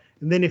wear out,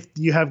 and then if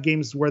you have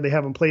games where they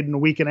haven't played in a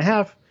week and a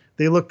half,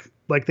 they look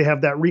like they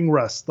have that ring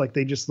rust, like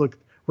they just look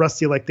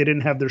rusty, like they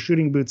didn't have their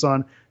shooting boots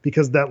on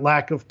because that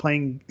lack of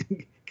playing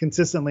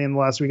consistently in the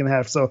last week and a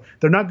half. So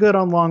they're not good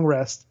on long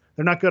rest.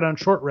 They're not good on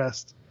short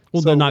rest.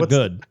 Well, so they're not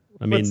good.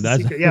 I mean,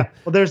 that's yeah.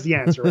 Well, there's the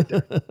answer right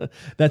there.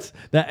 that's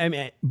that. I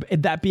mean,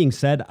 that being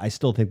said, I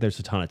still think there's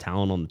a ton of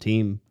talent on the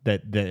team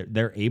that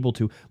they're able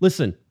to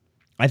listen.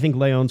 I think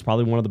Leon's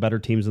probably one of the better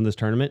teams in this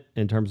tournament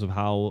in terms of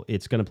how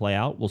it's going to play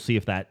out. We'll see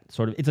if that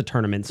it's a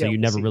tournament, so you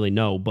never really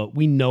know. But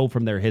we know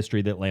from their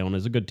history that Leon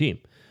is a good team.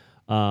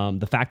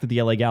 The fact that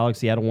the LA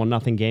Galaxy had a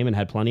 1-0 game and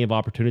had plenty of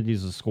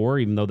opportunities to score,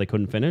 even though they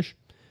couldn't finish,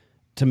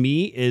 to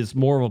me is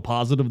more of a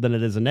positive than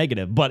it is a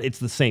negative. But it's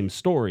the same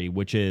story,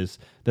 which is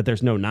that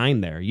there's no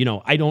 9 there.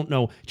 I don't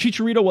know.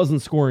 Chicharito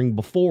wasn't scoring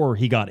before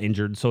he got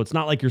injured, so it's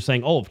not like you're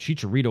saying, if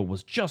Chicharito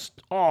was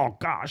just,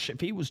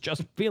 if he was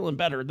just feeling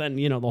better, then,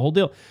 the whole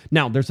deal.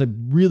 Now, there's a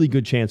really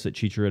good chance that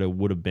Chicharito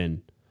would have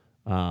been,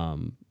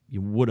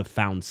 you would have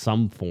found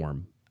some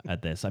form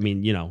at this. I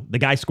mean, the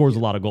guy scores a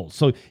lot of goals.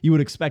 So you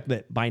would expect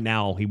that by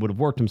now he would have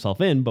worked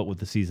himself in, but with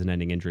the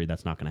season-ending injury,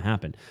 that's not going to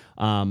happen.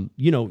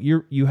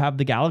 You have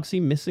the Galaxy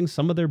missing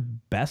some of their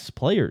best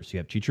players. You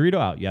have Chicharito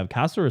out. You have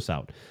Cáceres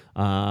out.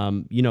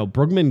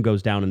 Brugman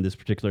goes down in this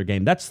particular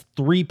game. That's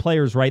 3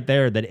 players right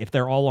there that if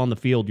they're all on the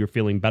field, you're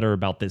feeling better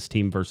about this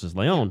team versus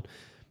Leon.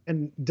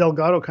 And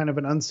Delgado, kind of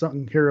an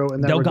unsung hero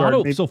in that regard.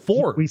 Delgado, so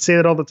 4. We say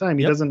it all the time.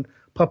 He doesn't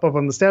pop up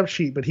on the stat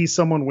sheet, but he's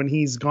someone when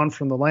he's gone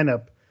from the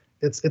lineup,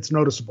 it's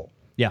noticeable.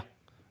 Yeah.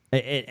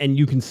 And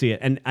you can see it.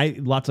 And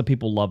lots of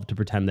people love to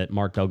pretend that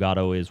Mark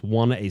Delgado is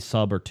 1, a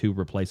sub, or 2,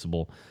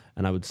 replaceable.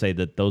 And I would say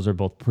that those are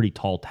both pretty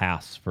tall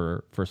tasks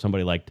for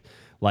somebody like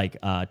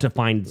to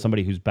find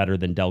somebody who's better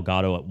than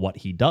Delgado at what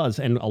he does.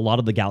 And a lot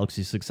of the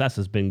Galaxy's success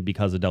has been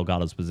because of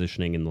Delgado's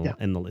positioning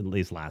in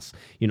these last,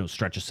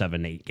 stretch of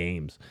 7-8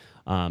 games.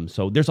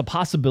 So there's a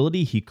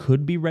possibility he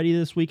could be ready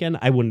this weekend.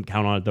 I wouldn't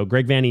count on it, though.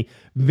 Greg Vanney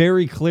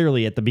very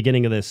clearly at the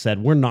beginning of this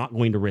said, we're not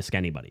going to risk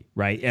anybody,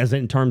 right? As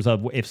in terms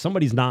of if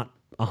somebody's not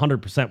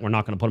 100%, we're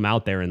not going to put them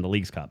out there in the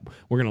Leagues Cup.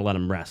 We're going to let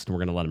them rest and we're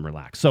going to let them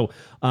relax. So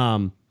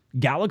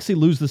Galaxy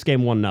lose this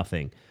game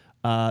 1-0.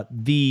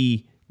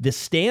 The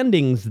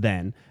standings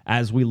then,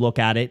 as we look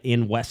at it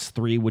in West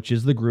 3, which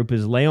is the group,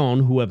 is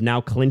Leon, who have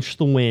now clinched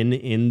the win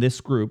in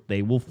this group.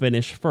 They will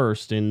finish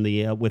first in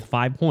the with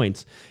 5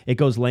 points. It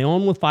goes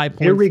Leon with 5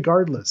 points.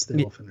 Irregardless,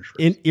 they will finish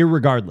first.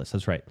 Irregardless,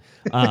 that's right.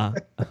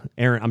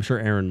 Aaron, I'm sure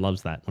Aaron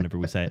loves that whenever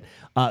we say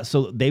it.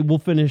 So they will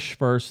finish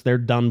first. They're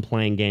done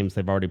playing games.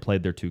 They've already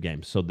played their 2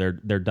 games, so they're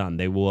done.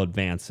 They will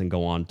advance and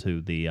go on to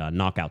the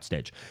knockout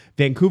stage.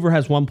 Vancouver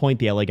has 1 point.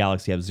 The LA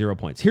Galaxy have 0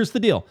 points. Here's the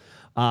deal.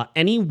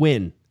 Any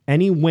win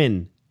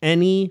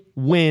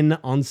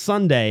on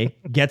Sunday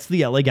gets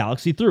the LA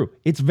Galaxy through.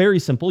 It's very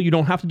simple. You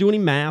don't have to do any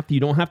math. You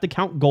don't have to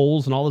count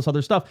goals and all this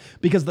other stuff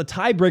because the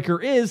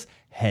tiebreaker is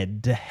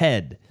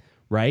head-to-head,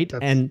 right?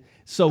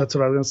 That's what I was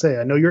going to say.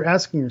 I know you're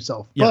asking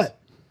yourself, yes. But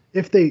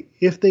if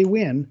they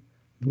win,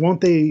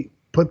 won't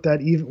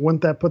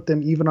that put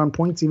them even on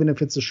points, even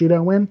if it's a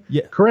shootout win?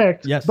 Yeah.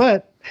 Correct. Yes.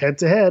 But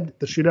head-to-head,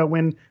 the shootout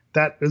win,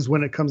 that is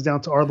when it comes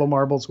down to Arlo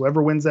Marbles.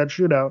 Whoever wins that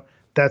shootout,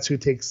 that's who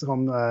takes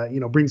home,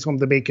 brings home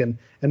the bacon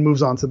and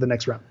moves on to the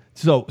next round.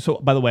 So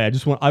by the way,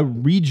 I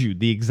read you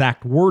the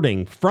exact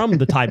wording from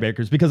the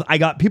tiebreakers because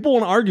people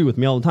want to argue with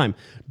me all the time.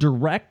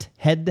 Direct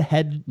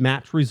head-to-head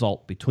match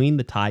result between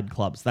the tied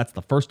clubs. That's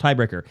the first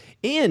tiebreaker.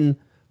 In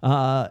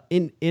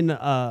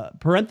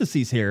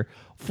parentheses here,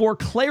 for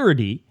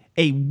clarity,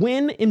 a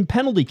win in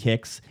penalty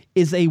kicks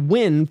is a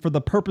win for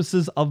the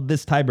purposes of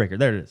this tiebreaker.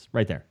 There it is,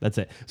 right there. That's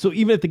it. So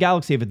even if the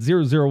Galaxy, if it's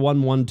 0-0,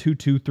 1-1,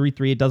 2-2,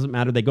 3-3, it doesn't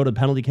matter. They go to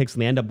penalty kicks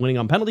and they end up winning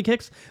on penalty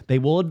kicks, they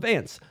will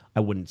advance.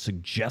 I wouldn't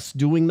suggest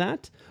doing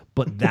that,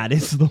 but that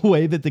is the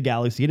way that the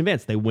Galaxy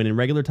advance. They win in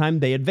regular time,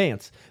 they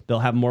advance. They'll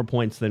have more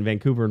points than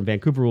Vancouver, and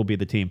Vancouver will be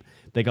the team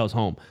that goes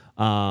home.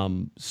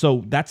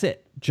 So that's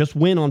it. Just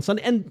win on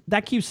Sunday, and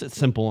that keeps it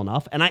simple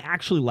enough. And I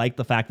actually like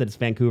the fact that it's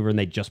Vancouver, and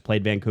they just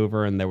played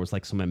Vancouver, and there was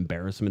like some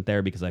embarrassment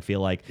there because I feel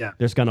like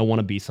there's going to want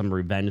to be some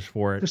revenge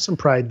for it. There's some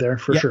pride there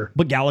for sure.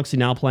 But Galaxy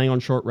now playing on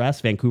short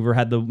rest. Vancouver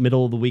had the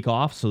middle of the week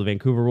off, so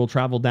Vancouver will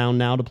travel down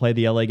now to play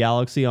the LA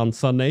Galaxy on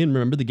Sunday. And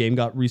remember, the game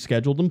got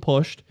rescheduled and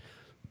pushed.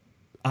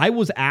 I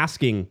was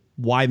asking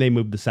why they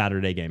moved the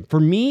Saturday game. For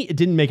me, it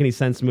didn't make any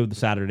sense to move the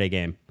Saturday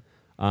game.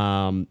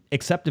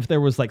 Except if there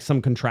was like some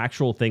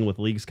contractual thing with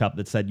Leagues Cup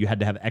that said you had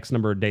to have X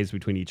number of days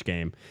between each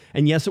game.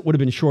 And yes, it would have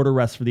been shorter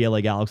rest for the LA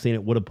Galaxy and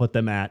it would have put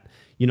them at,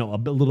 a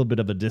little bit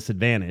of a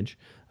disadvantage.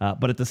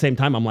 But at the same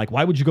time, I'm like,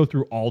 why would you go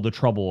through all the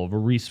trouble of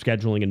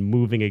rescheduling and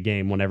moving a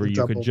game whenever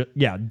you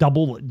could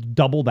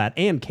double that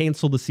and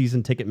cancel the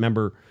season ticket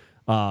member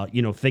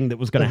thing that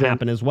was going to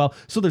happen as well.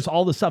 So there's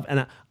all this stuff.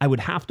 And I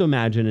would have to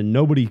imagine, and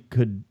nobody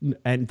could,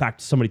 in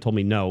fact, somebody told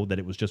me no, that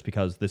it was just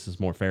because this is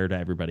more fair to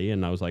everybody.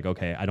 And I was like,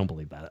 okay, I don't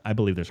believe that. I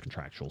believe there's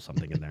contractual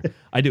something in there.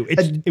 I do.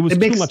 It was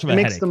too much of a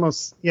headache.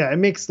 It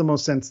makes the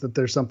most sense that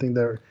there's something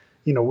there,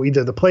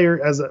 either the player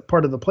as a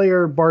part of the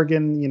player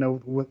bargain,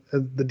 with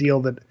the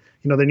deal that,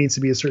 there needs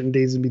to be a certain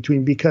days in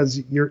between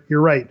because you're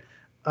right.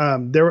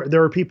 There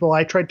were people,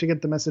 I tried to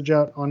get the message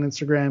out on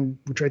Instagram.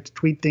 We tried to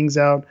tweet things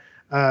out.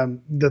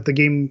 that the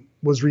game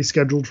was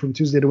rescheduled from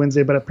Tuesday to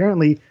Wednesday, but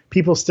apparently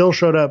people still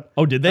showed up.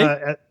 Oh, did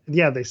they?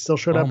 They still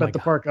showed up at the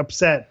park,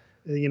 upset.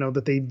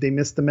 That they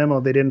missed the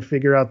memo. They didn't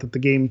figure out that the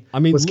game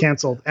was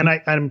canceled. And I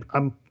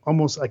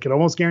could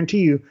almost guarantee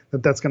you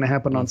that that's going to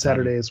happen on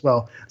Saturday as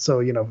well. So,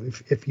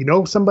 if you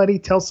know somebody,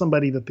 tell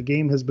somebody that the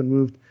game has been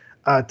moved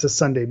to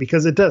Sunday,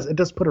 because it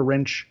does put a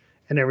wrench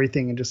in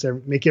everything and just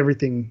make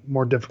everything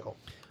more difficult.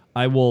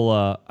 I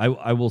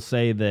will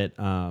say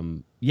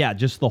that,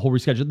 just the whole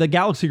reschedule. The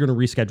Galaxy are going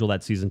to reschedule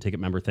that season ticket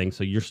member thing,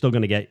 so you're still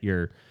going to get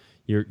your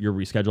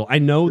reschedule. I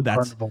know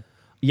that's Carnival.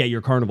 Yeah,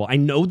 your Carnival. I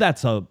know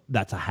that's a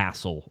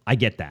hassle. I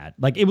get that.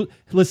 Like it was.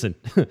 Listen,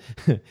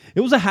 it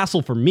was a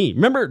hassle for me.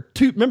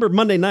 Remember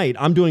Monday night,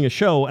 I'm doing a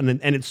show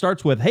and it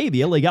starts with, "Hey,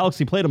 the LA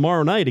Galaxy play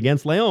tomorrow night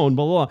against León."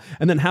 Blah blah.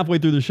 And then halfway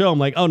through the show, I'm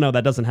like, "Oh no,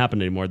 that doesn't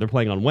happen anymore. They're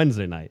playing on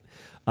Wednesday night."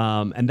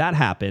 And that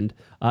happened.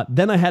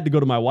 Then I had to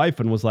go to my wife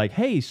and was like,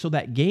 "Hey, so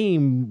that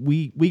game,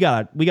 we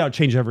gotta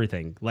change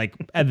everything. Like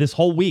this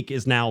whole week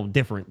is now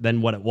different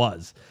than what it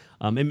was."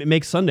 It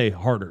makes Sunday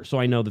harder. So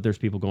I know that there's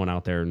people going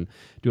out there and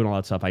doing all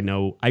that stuff. I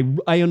know,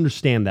 I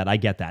understand that. I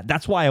get that.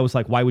 That's why I was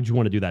like, why would you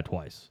want to do that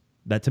twice?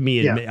 That to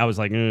me, I was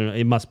like,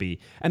 it must be.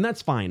 And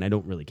that's fine. I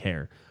don't really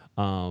care.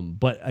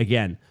 But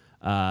again,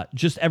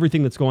 just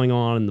everything that's going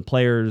on and the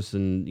players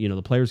and,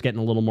 the players getting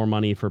a little more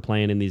money for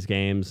playing in these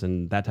games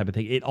and that type of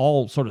thing. It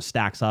all sort of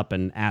stacks up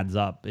and adds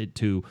up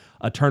to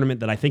a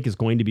tournament that I think is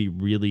going to be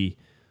really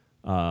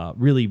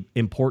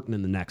important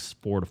in the next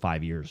 4 to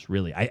 5 years,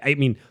 really. I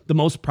mean, the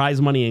most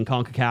prize money in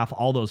CONCACAF,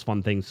 all those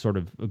fun things sort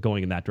of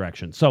going in that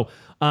direction. So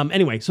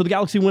anyway, so the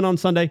Galaxy win on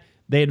Sunday.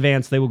 They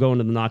advance. They will go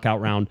into the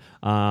knockout round.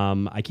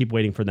 I keep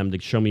waiting for them to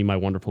show me my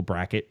wonderful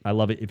bracket. I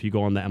love it. If you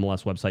go on the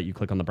MLS website, you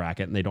click on the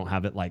bracket and they don't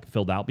have it like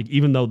filled out,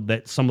 even though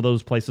that some of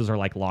those places are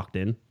like locked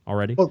in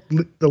already. Well,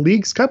 the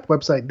League's Cup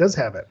website does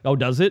have it. Oh,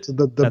 does it? So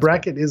the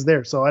bracket is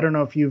there. So I don't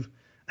know if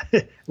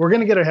we're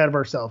going to get ahead of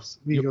ourselves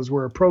because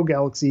we're a pro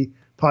Galaxy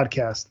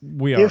podcast.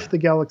 We are. If the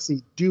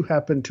Galaxy do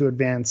happen to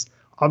advance,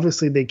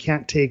 obviously they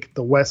can't take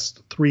the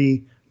West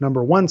 3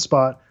 number 1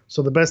 spot.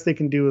 So the best they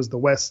can do is the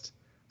West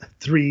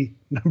 3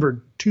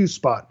 number 2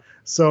 spot.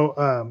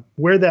 So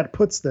where that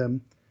puts them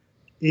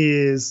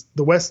is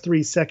the West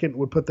 3 second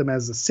would put them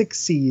as a 6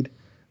 seed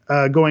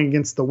going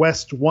against the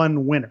West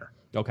 1 winner.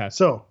 Okay.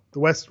 So the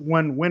West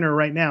 1 winner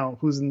right now,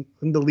 who's in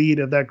the lead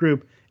of that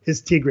group,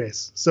 is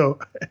Tigres. So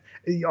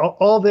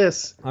all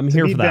this I'm to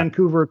here beat for that.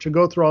 Vancouver, to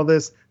go through all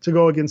this, to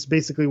go against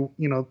basically,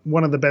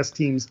 one of the best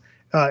teams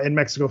in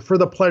Mexico for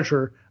the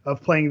pleasure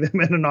of playing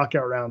them in a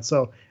knockout round.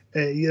 So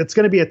it's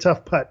going to be a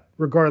tough putt,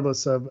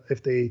 regardless of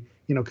if they,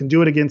 can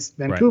do it against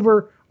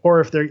Vancouver, right,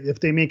 or if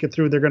they make it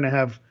through, they're going to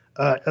have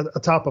a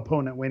top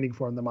opponent waiting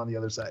for them on the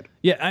other side.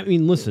 Yeah, I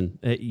mean, listen,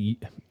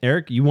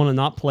 Eric, you want to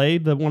not play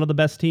one of the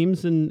best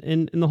teams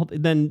in the whole,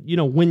 then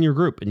win your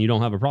group and you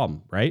don't have a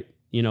problem, right?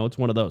 It's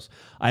one of those.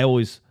 I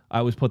always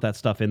put that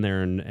stuff in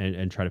there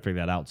and try to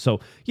figure that out. So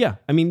yeah,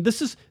 I mean,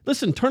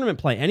 listen, tournament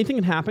play, anything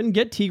can happen.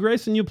 Get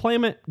Tigres and you play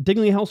them at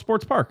Dignity Health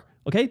Sports Park.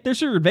 Okay,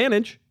 there's your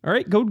advantage. All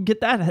right, go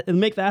get that and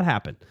make that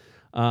happen.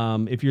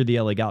 If you're the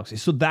LA Galaxy.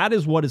 So that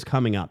is what is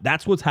coming up.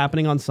 That's what's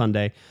happening on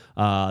Sunday.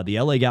 The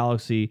LA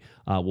Galaxy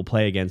will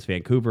play against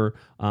Vancouver.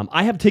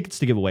 I have tickets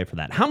to give away for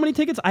that. How many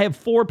tickets? I have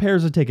 4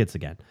 pairs of tickets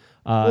again.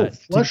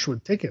 Flush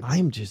with tickets.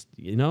 I'm just,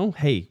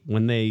 hey,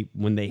 when they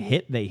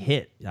hit, they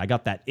hit. I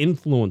got that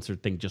influencer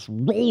thing just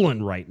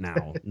rolling right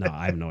now. No,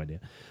 I have no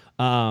idea.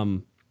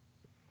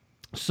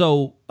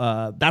 So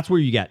that's where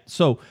you get.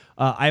 So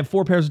I have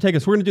 4 pairs of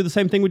tickets. We're going to do the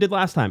same thing we did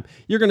last time.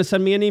 You're going to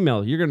send me an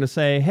email. You're going to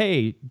say,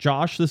 hey,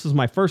 Josh, this is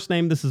my first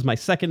name. This is my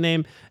second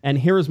name. And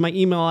here is my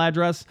email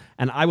address.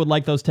 And I would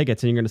like those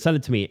tickets. And you're going to send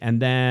it to me. And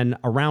then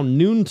around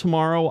noon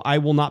tomorrow, I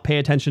will not pay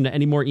attention to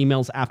any more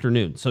emails after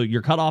noon. So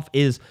your cutoff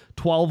is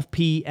 12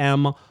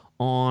 p.m.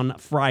 on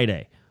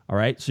Friday. All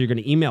right, so you're going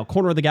to email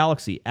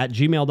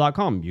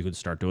cornerofthegalaxy@gmail.com. You could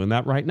start doing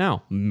that right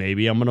now.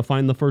 Maybe I'm going to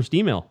find the first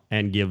email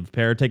and give a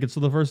pair of tickets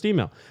to the first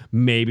email.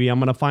 Maybe I'm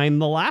going to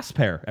find the last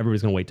pair.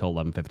 Everybody's going to wait till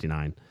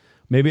 11:59.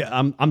 Maybe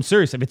I'm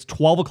serious. If it's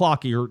 12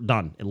 o'clock, you're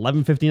done.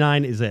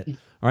 11:59 is it.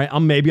 All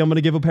right, maybe I'm going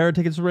to give a pair of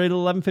tickets right at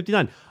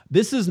 11:59.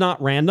 This is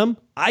not random.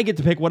 I get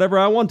to pick whatever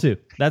I want to.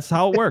 That's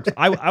how it works.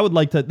 I would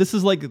like to.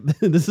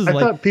 I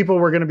thought people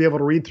were going to be able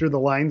to read through the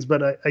lines,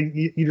 but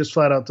you just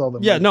flat out told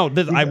them. Yeah, no,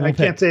 I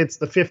can't say it's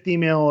the 5th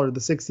email or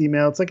the 6th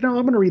email. It's like, no,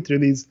 I'm going to read through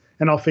these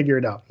and I'll figure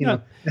it out. You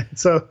know,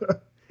 so.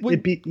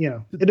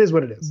 It is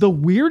what it is. The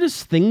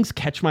weirdest things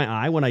catch my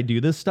eye when I do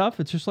this stuff.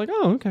 It's just like,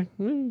 oh, okay,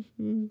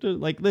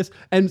 like this.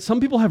 And some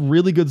people have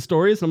really good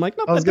stories. And I'm like,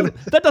 no,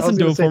 that doesn't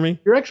do it for me.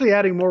 You're actually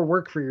adding more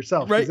work for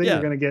yourself, right? Then you're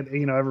going to get,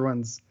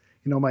 everyone's,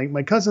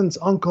 my cousin's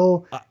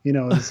uncle,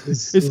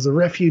 is a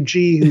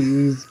refugee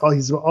who's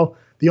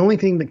the only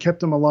thing that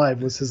kept him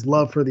alive was his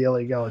love for the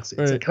LA Galaxy.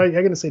 It's like, how are you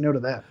going to say no to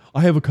that?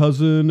 I have a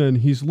cousin and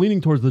he's leaning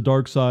towards the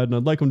dark side and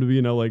I'd like him to be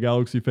an LA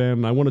Galaxy fan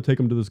and I want to take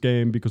him to this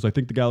game because I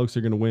think the Galaxy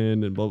are going to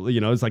win and blah, blah,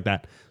 it's like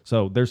that.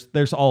 So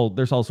there's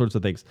all sorts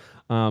of things.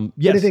 Yes.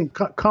 Anything,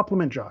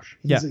 compliment Josh.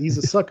 He's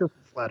a sucker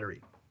for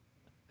flattery.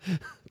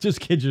 Just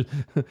kid you.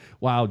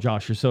 Wow,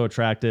 Josh, you're so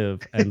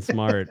attractive and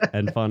smart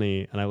and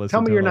funny. And I listen.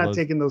 Tell me to you're all not those.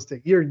 taking those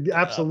things. You're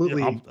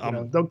absolutely.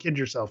 Don't kid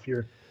yourself.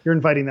 You're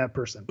inviting that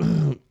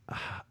person.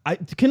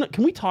 Can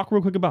we talk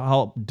real quick about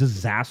how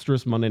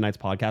disastrous Monday night's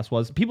podcast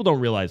was? People don't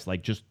realize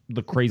like just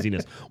the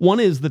craziness. One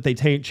is that they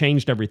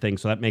changed everything,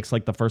 so that makes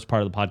like the first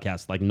part of the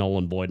podcast like null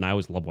and void, and I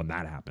always love when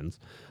that happens.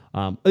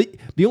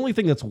 The only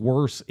thing that's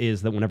worse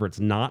is that whenever it's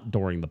not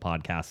during the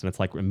podcast and it's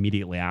like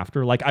immediately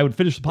after, like I would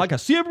finish the podcast,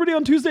 see everybody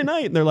on Tuesday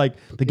night, and they're like,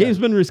 the game's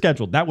been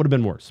rescheduled. That would have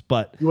been worse,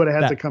 but you would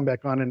have had to come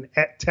back on and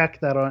tack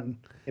that on.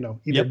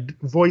 Either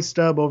voice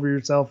dub over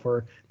yourself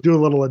or do a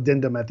little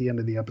addendum at the end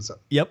of the episode.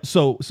 Yep.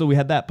 So we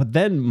had that, but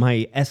then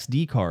my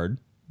SD card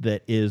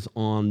that is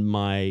on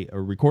my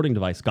recording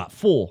device got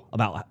full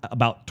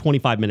about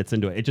 25 minutes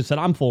into it. It just said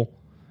I'm full,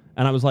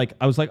 and I was like,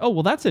 oh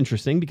well, that's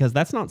interesting because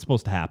that's not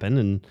supposed to happen,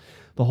 and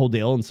the whole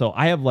deal. And so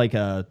I have like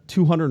a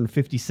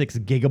 256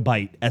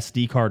 gigabyte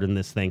SD card in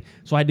this thing.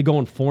 So I had to go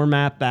and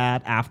format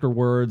that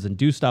afterwards and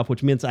do stuff,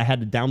 which means I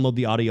had to download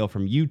the audio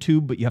from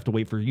YouTube, but you have to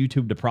wait for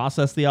YouTube to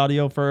process the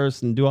audio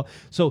first and do all.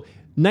 So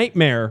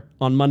nightmare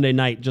on Monday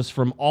night, just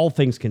from all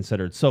things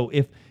considered. So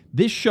if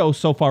this show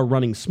so far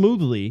running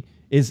smoothly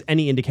is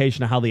any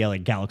indication of how the LA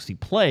Galaxy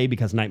play,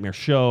 because Nightmare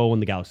show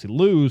and the Galaxy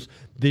lose,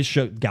 this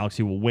show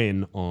Galaxy will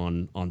win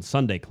on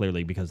Sunday,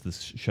 clearly, because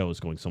this show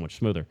is going so much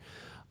smoother.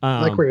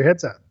 I like where your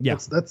head's at. Yeah,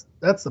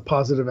 that's the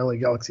positive LA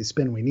Galaxy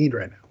spin we need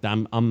right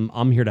now.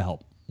 I'm here to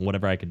help,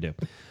 whatever I can do.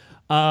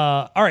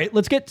 All right,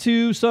 let's get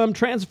to some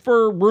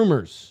transfer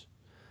rumors.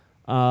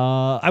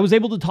 I was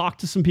able to talk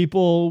to some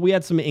people. We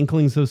had some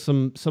inklings of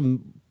some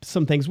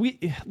things.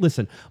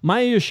 Listen.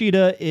 Maya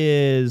Yoshida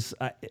is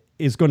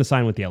going to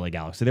sign with the LA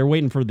Galaxy. They're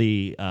waiting for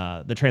the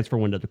transfer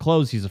window to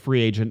close. He's a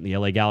free agent in the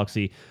LA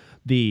Galaxy.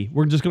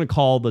 We're just going to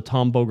call the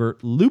Tom Bogert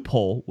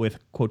loophole with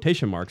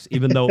quotation marks,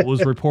 even though it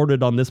was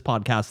reported on this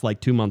podcast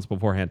like 2 months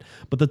beforehand.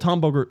 But the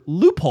Tom Bogert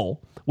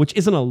loophole, which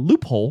isn't a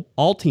loophole,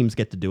 all teams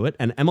get to do it,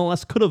 and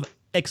MLS could have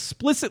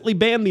explicitly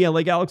banned the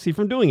LA Galaxy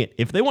from doing it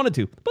if they wanted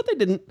to, but they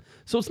didn't.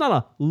 So it's not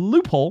a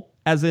loophole,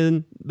 as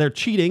in they're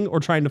cheating or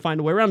trying to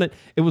find a way around it.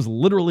 It was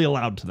literally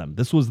allowed to them.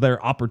 This was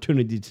their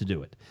opportunity to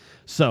do it.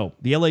 So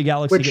the LA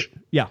Galaxy...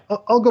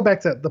 I'll go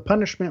back to that. The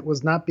punishment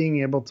was not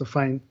being able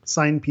to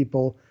sign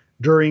people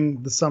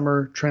during the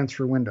summer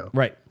transfer window.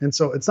 Right. And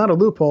so it's not a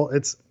loophole.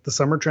 It's the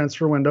summer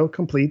transfer window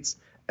completes,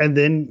 and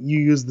then you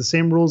use the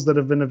same rules that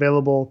have been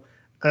available,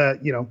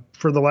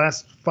 for the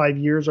last 5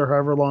 years or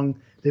however long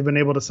they've been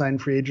able to sign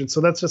free agents. So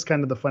that's just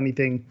kind of the funny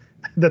thing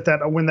that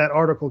when that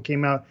article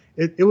came out,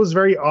 it was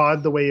very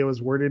odd the way it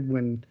was worded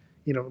when,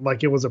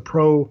 like it was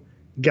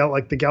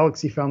like the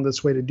Galaxy found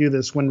this way to do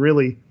this when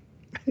really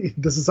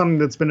this is something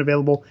that's been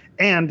available.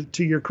 And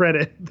to your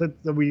credit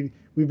that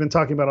we've been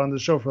talking about on the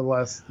show for the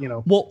last,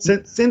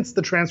 since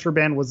the transfer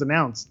ban was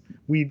announced,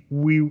 we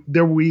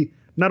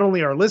not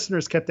only our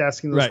listeners kept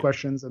asking those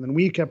questions, and then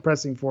we kept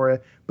pressing for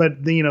it,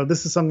 but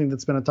this is something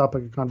that's been a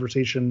topic of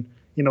conversation,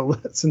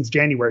 since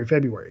January,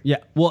 February. Yeah.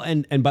 Well,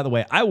 and by the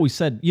way, I always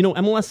said,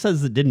 MLS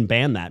says it didn't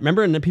ban that.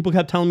 Remember? And then people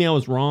kept telling me I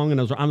was wrong, and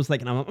I was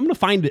like, I'm going to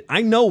find it.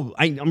 I know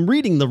I'm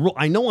reading the rule.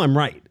 I know I'm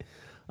right.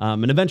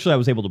 And eventually I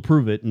was able to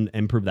prove it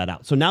and prove that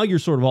out. So now you're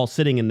sort of all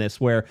sitting in this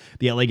where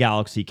the LA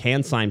Galaxy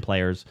can sign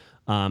players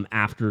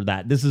after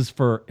that. This is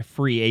for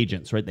free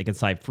agents, right? They can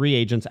sign free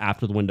agents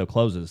after the window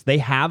closes. They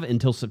have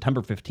until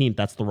September 15th.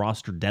 That's the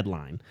roster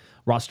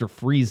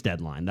freeze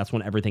deadline. That's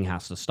when everything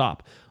has to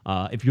stop.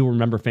 If you'll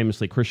remember,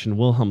 famously, Christian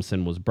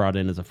Wilhelmsen was brought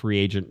in as a free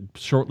agent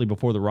shortly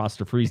before the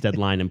roster freeze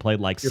deadline and played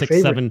like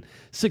six,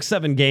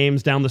 seven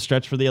games down the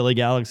stretch for the LA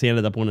Galaxy.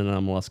 Ended up winning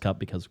an MLS Cup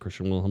because of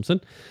Christian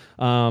Wilhelmsen.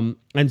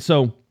 And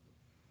so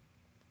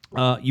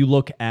you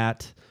look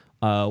at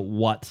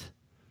what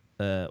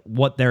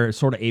they're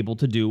sort of able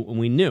to do, and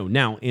we knew.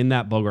 Now, in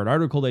that Bogart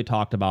article, they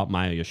talked about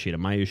Maya Yoshida.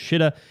 Maya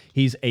Yoshida,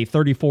 he's a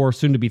 34,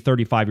 soon-to-be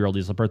 35-year-old.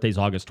 His birthday's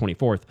August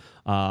 24th.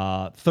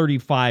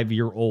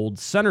 35-year-old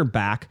center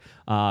back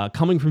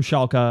coming from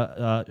Schalke.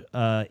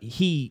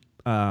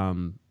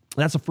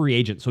 That's a free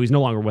agent, so he's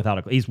no longer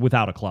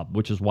without a club,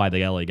 which is why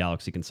the LA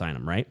Galaxy can sign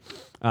him, right?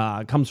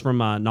 Comes from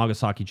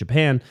Nagasaki,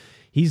 Japan.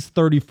 He's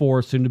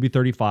 34, soon to be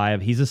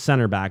 35. He's a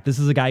center back. This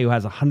is a guy who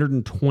has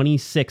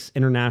 126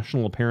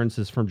 international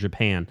appearances from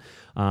Japan.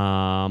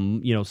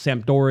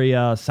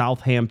 Sampdoria,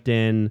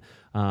 Southampton.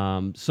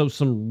 So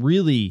some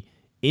really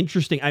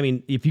interesting. I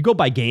mean, if you go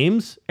by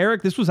games,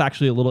 Eric, this was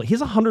actually he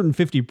has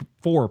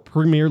 154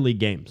 Premier League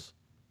games.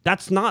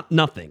 That's not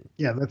nothing.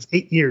 Yeah, that's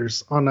 8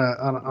 years on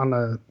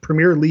a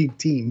Premier League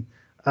team.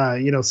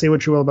 Say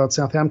what you will about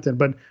Southampton,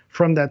 but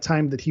from that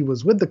time that he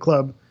was with the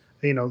club,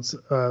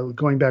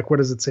 going back, what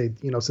does it say?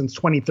 Since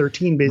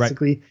 2013,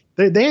 basically,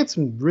 they had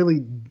some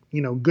really,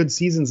 good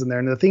seasons in there.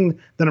 And the thing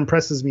that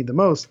impresses me the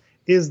most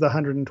is the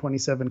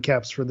 127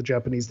 caps for the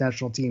Japanese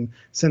national team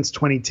since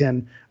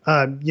 2010.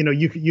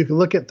 You can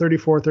look at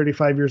 34,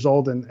 35 years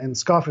old and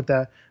scoff at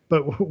that.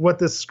 But what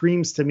this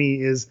screams to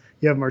me is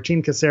you have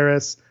Martin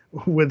Caceres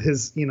with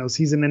his,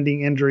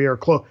 season-ending injury or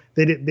close.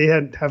 They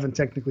haven't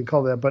technically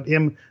called that, but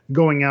him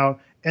going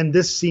out, And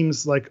this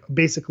seems like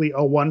basically a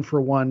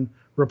 1-for-1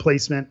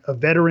 replacement, a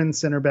veteran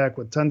center back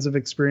with tons of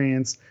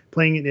experience,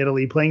 playing in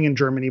Italy, playing in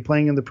Germany,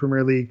 playing in the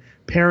Premier League.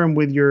 Pair him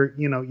with your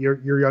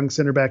young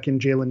center back in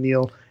Jalen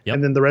Neal,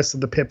 and then the rest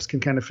of the pips can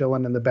kind of fill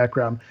in the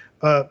background.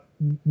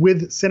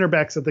 With center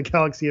backs that the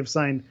Galaxy have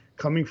signed,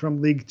 coming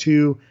from League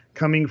Two,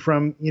 coming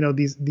from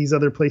these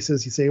other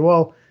places, you say,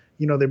 well,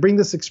 they bring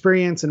this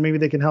experience and maybe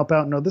they can help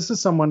out. No, this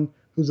is someone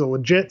who's a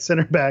legit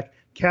center back,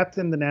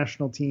 captain the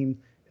national team,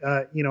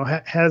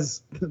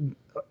 has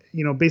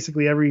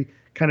basically every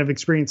kind of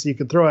experience you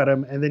could throw at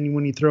him. And then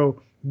when you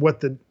throw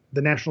what the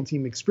national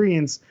team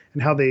experience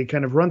and how they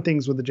kind of run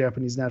things with the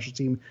Japanese national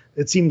team,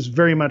 it seems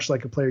very much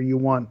like a player you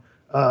want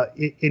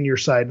in your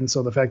side. And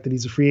so the fact that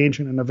he's a free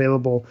agent and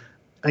available,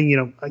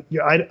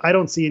 I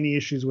don't see any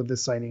issues with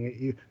this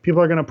signing.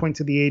 People are going to point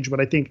to the age, but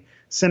I think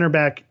center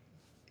back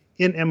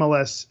in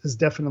MLS is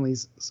definitely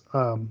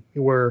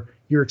where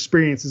your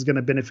experience is going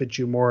to benefit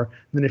you more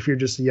than if you're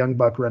just a young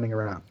buck running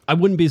around. I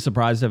wouldn't be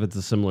surprised if it's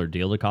a similar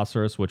deal to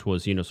Caceres, which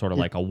was, sort of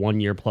like a 1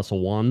 year plus a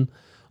one,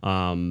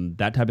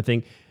 that type of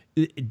thing.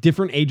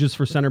 Different ages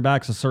for center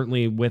backs,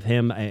 certainly with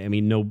him. I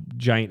mean, no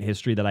giant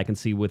history that I can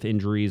see with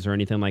injuries or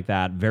anything like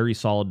that. Very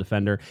solid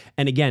defender.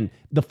 And again,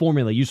 the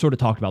formula, you sort of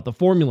talked about, the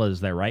formula is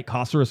there, right?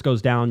 Caceres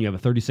goes down. You have a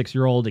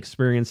 36-year-old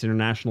experienced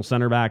international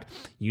center back.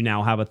 You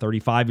now have a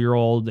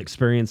 35-year-old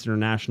experienced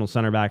international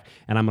center back.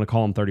 And I'm going to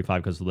call him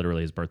 35 because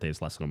literally his birthday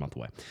is less than a month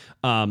away.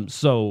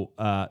 So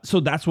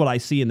that's what I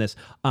see in this.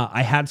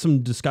 I had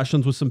some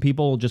discussions with some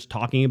people just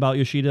talking about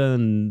Yoshida,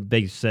 and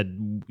they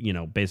said,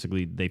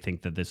 basically they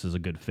think that this is a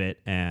good fit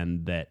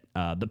and that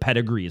the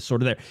pedigree is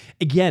sort of there.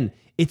 Again,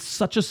 it's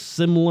such a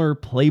similar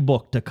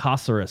playbook to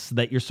Caceres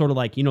that you're sort of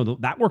like,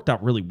 that worked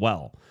out really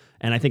well.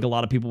 And I think a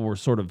lot of people were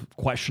sort of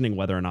questioning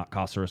whether or not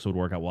Caceres would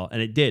work out well,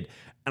 and it did.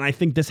 And I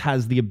think this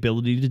has the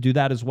ability to do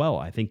that as well.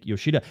 I think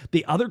Yoshida.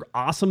 The other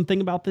awesome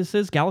thing about this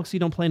is Galaxy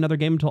don't play another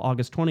game until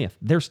August 20th.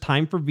 There's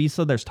time for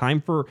visa. There's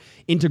time for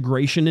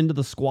integration into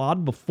the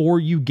squad before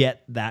you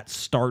get that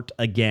start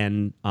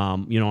again,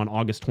 on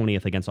August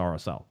 20th against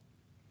RSL.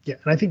 Yeah,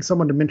 and I think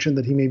someone to mention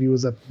that he maybe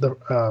was at the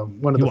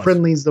one of the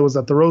friendlies that was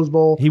at the Rose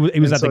Bowl. He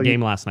was at the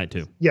game last night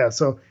too. Yeah,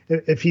 so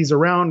if he's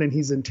around and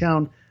he's in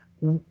town,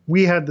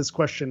 we had this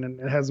question and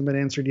it hasn't been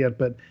answered yet.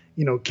 But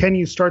can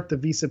you start the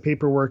visa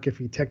paperwork if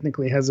he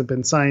technically hasn't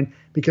been signed?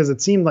 Because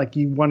it seemed like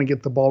you want to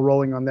get the ball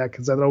rolling on that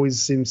because that always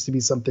seems to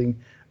be something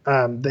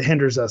that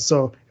hinders us.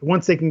 So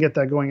once they can get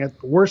that going, at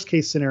the worst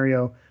case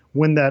scenario,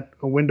 when that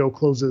window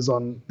closes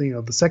on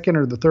the second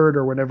or the third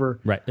or whenever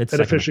that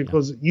officially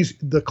closes,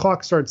 the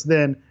clock starts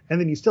then, and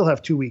then you still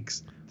have 2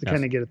 weeks to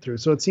kind of get it through.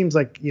 So it seems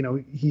like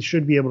he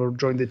should be able to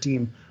join the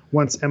team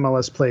once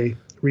MLS play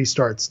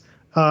restarts.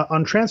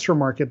 On Transfer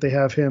Market, they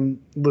have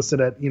him listed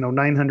at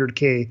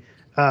 $900K.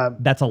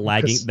 That's a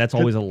lagging. That's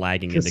always a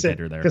lagging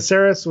indicator there.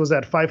 Caceres was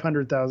at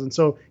 500,000.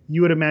 So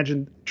you would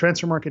imagine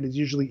Transfer Market is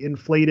usually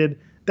inflated.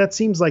 That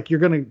seems like you're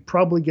going to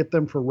probably get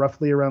them for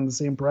roughly around the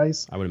same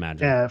price. I would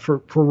imagine for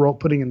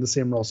putting in the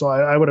same role. So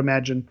I would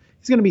imagine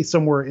he's going to be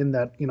somewhere in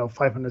that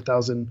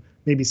 $500,000,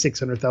 maybe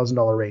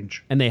 $600,000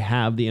 range. And they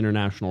have the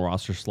international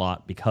roster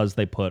slot because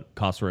they put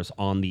Caceres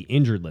on the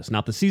injured list,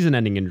 not the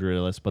season-ending injury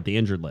list, but the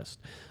injured list.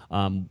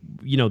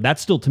 That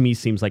still to me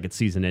seems like it's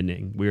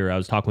season-ending. I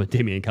was talking with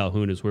Damian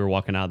Calhoun as we were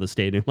walking out of the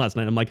stadium last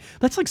night. I'm like,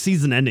 that's like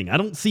season-ending. I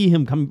don't see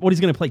him come. What, he's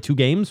going to play 2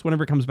 games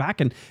whenever it comes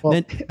back, and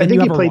then I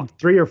think he played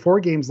 3 or 4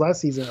 games last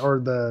season, or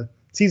the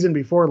season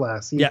before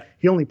last.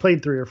 He only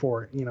played 3 or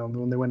 4.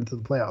 When they went into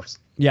the playoffs.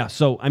 Yeah.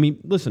 So I mean,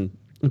 listen.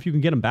 If you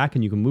can get him back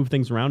and you can move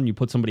things around and you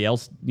put somebody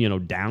else,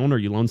 down, or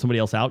you loan somebody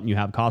else out and you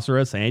have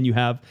Caceres and you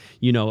have,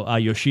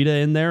 Yoshida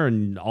in there,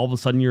 and all of a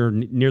sudden you're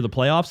near the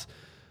playoffs,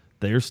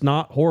 there's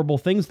not horrible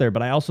things there.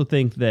 But I also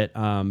think that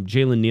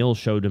Jalen Neal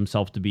showed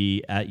himself to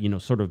be at,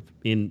 sort of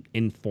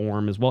in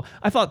form as well.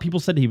 I thought people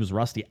said he was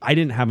rusty. I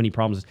didn't have any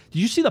problems. Did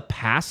you see the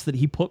pass that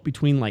he put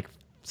between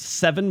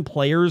 7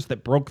 players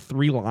that broke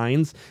 3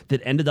 lines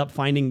that ended up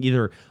finding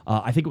either,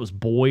 I think it was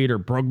Boyd or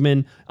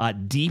Brugman,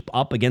 deep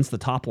up against the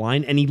top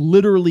line, and he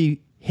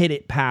literally hit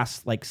it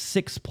past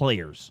 6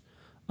 players.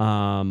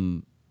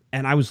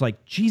 And I was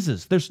like,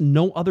 Jesus, there's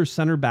no other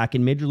center back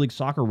in Major League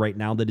Soccer right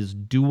now that is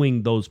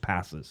doing those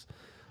passes.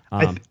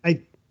 I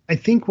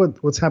think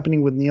what's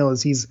happening with Neal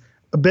is he's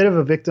a bit of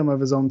a victim of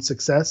his own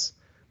success.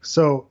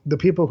 So the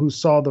people who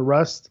saw the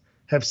rust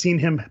have seen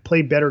him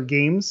play better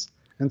games.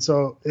 And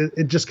so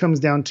it just comes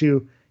down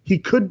to he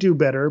could do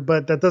better,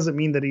 but that doesn't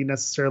mean that he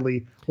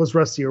necessarily was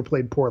rusty or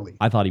played poorly.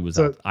 I thought he was.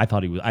 I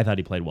thought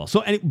he played well.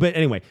 So, but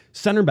anyway,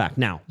 center back.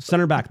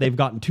 They've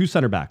gotten 2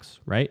 center backs,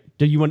 right?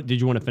 Did you want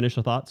to finish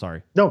the thought?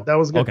 Sorry. No, that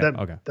was good.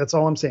 Okay. That's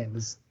all I'm saying.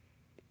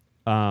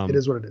 It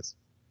is what it is.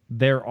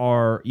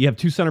 You have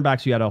 2 center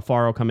backs. You had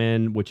Alfaro come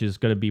in, which is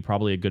going to be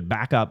probably a good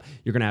backup.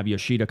 You're going to have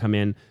Yoshida come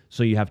in,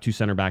 so you have 2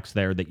 center backs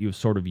there that you've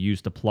sort of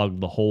used to plug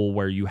the hole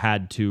where you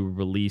had to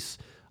release.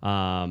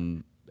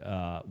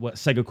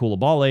 Sega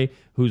Koulibaly,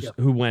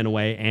 who went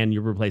away, and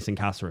you're replacing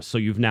Caceres. So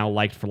you've now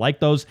liked for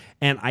those.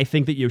 And I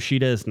think that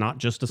Yoshida is not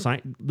just a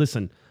sign.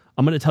 Listen,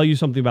 I'm going to tell you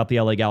something about the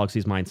LA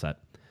Galaxy's mindset.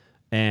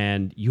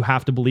 And you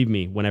have to believe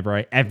me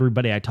whenever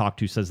everybody I talk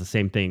to says the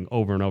same thing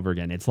over and over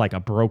again. It's like a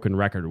broken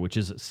record, which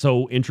is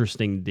so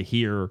interesting to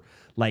hear,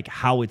 like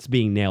how it's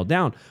being nailed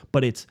down.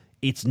 But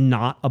it's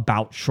not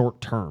about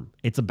short term.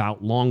 It's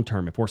about long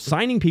term. If we're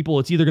signing people,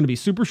 it's either going to be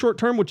super short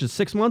term, which is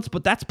 6 months,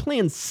 but that's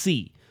plan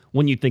C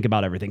when you think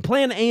about everything.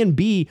 Plan A and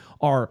B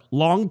are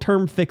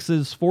long-term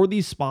fixes for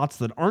these spots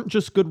that aren't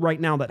just good right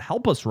now, that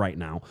help us right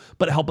now,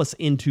 but help us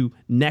into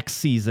next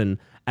season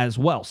as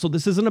well. So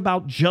this isn't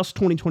about just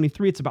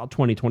 2023, it's about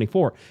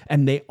 2024.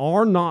 And they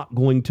are not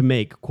going to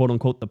make, quote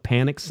unquote, the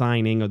panic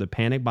signing or the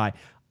panic buy.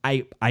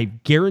 I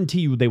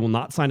guarantee you they will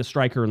not sign a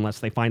striker unless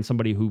they find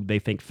somebody who they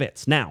think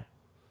fits. Now,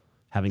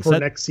 having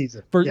said next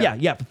season.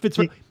 Fits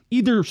for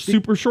either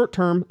super short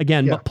term,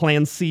 again, but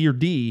plan C or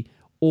D.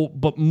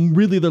 But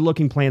really, they're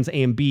looking plans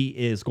A and B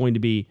is going to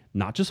be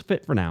not just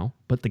fit for now,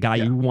 but the guy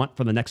you want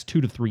for the next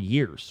 2 to 3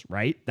 years,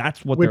 right?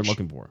 That's what they're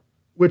looking for.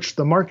 Which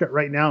the market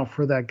right now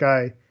for that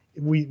guy,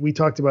 we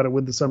talked about it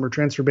with the summer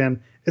transfer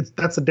ban.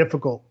 That's a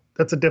difficult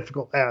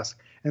ask,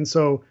 and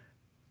so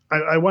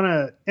I want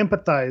to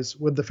empathize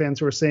with the fans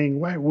who are saying,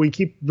 why we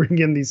keep bringing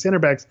in these center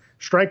backs.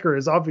 Striker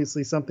is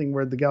obviously something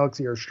where the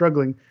Galaxy are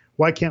struggling.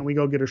 Why can't we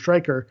go get a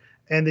striker?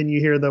 And then you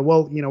hear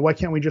why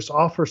can't we just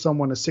offer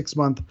someone a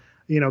 6-month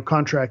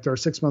contract or a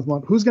 6-month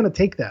loan? Who's going to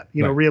take that?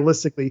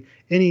 Realistically,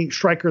 any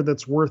striker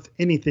that's worth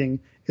anything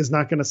is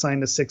not going to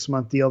sign a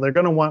 6-month deal. They're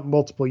going to want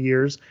multiple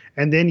years.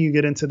 And then you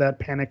get into that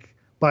panic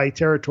buy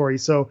territory.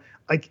 So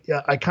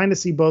I kind of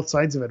see both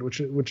sides of it,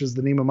 which is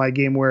the name of my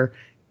game, where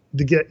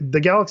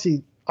the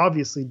Galaxy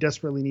obviously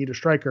desperately need a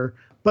striker,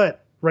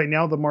 but right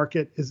now the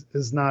market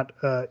is not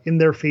in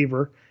their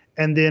favor.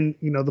 And then,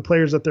 the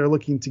players that they're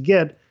looking to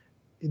get,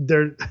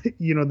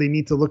 they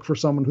need to look for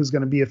someone who's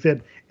going to be a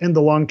fit in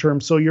the long term.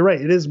 So you're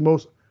right. It is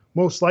most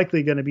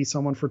likely going to be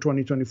someone for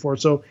 2024.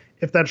 So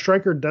if that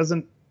striker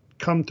doesn't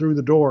come through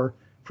the door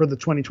for the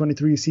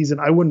 2023 season,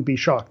 I wouldn't be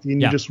shocked. You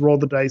just roll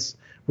the dice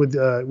with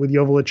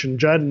Joveljic and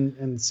Judd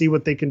and see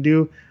what they can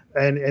do.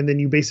 And then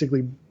you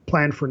basically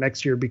plan for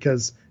next year,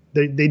 because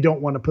they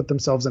don't want to put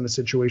themselves in a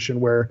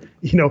situation where,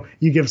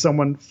 you give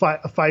someone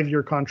a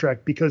 5-year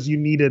contract because you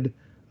needed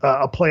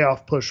a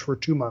playoff push for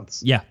 2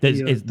 months. Yeah,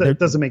 that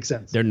doesn't make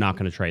sense. They're not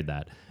going to trade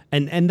that.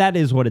 And that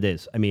is what it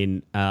is. I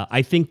mean,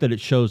 I think that it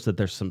shows that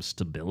there's some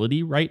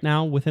stability right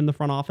now within the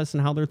front office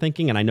and how they're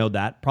thinking. And I know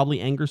that probably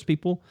angers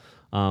people.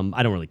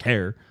 I don't really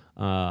care.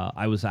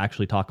 I was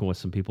actually talking with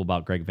some people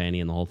about Greg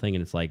Vanney and the whole thing.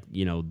 And it's like,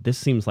 this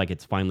seems like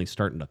it's finally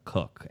starting to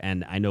cook.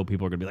 And I know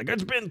people are going to be like,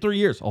 it's been 3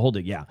 years. I'll hold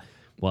it. Yeah.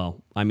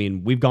 Well, I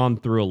mean, we've gone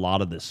through a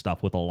lot of this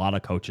stuff with a lot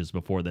of coaches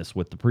before this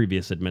with the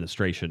previous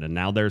administration, and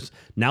now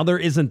there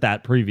isn't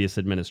that previous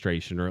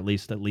administration, or at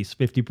least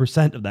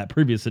 50% of that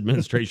previous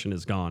administration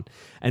is gone.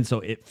 And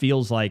so it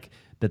feels like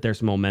that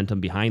there's momentum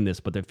behind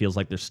this, but it feels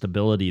like there's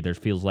stability. There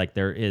feels like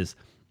there is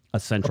a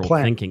central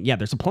thinking. Yeah,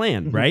 there's a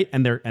plan, right?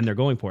 And they're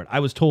going for it.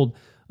 I was told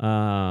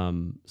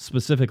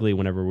specifically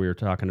whenever we were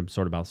talking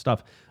sort of about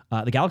stuff,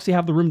 the Galaxy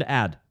have the room to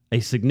add a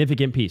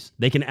significant piece.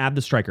 They can add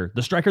the striker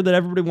that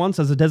everybody wants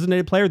as a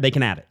designated player. They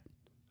can add it.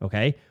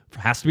 Okay,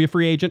 has to be a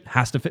free agent,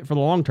 has to fit for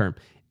the long term.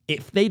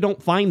 If they don't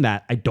find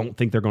that, I don't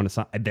think they're going to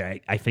sign.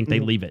 I think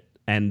they leave it,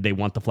 and they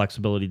want the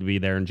flexibility to be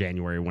there in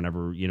January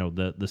whenever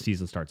the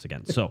season starts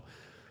again. So,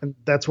 and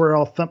that's where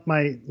I'll thump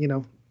my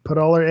put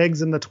all our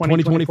eggs in the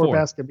 2024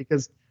 basket,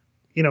 because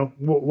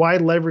why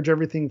leverage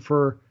everything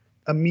for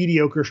a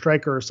mediocre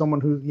striker or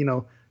someone who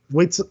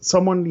waits,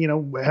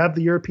 someone have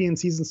the European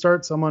season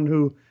start, someone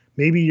who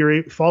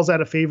maybe falls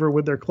out of favor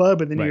with their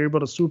club, and then you're able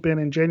to swoop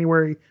in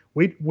January.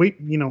 Wait,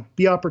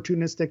 be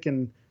opportunistic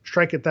and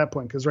strike at that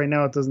point, because right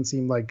now it doesn't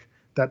seem like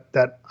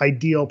that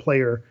ideal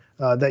player,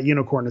 that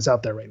unicorn, is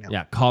out there right now.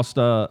 Yeah,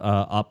 Costa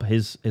up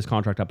his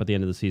contract up at the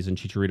end of the season.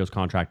 Chicharito's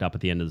contract up at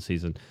the end of the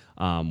season,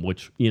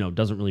 which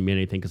doesn't really mean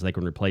anything because they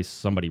can replace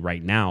somebody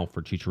right now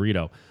for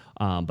Chicharito.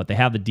 But they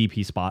have the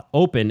DP spot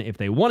open if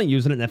they want to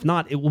use it, and if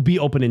not, it will be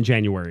open in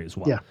January as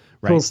well. Yeah,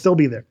 right? It'll still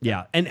be there.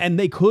 Yeah, and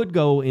they could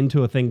go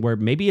into a thing where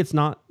maybe it's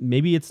not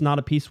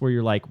a piece where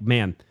you're like,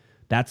 man,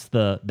 that's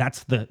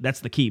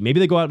the key. Maybe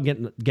they go out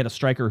and get a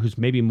striker who's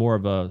maybe more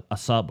of a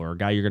sub or a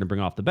guy you're going to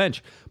bring off the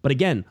bench. But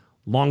again,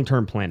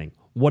 long-term planning.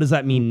 What does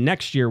that mean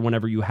next year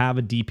whenever you have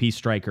a DP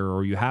striker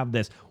or you have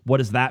this? What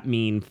does that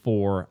mean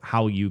for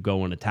how you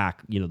go and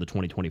attack, the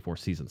 2024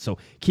 season? So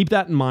keep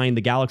that in mind.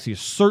 The Galaxy is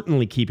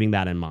certainly keeping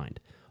that in mind,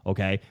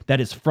 okay?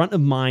 That is front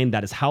of mind.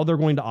 That is how they're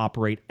going to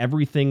operate.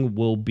 Everything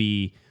will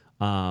be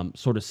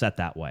sort of set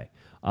that way.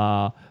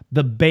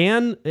 The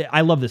ban,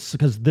 I love this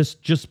because this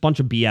just bunch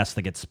of BS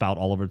that gets spout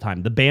all over the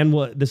time. The ban,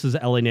 this is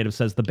LA Native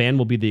says, the ban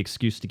will be the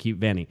excuse to keep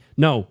Vanney.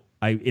 No.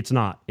 It's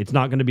not. It's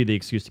not going to be the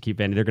excuse to keep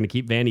Vanney. They're going to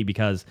keep Vanney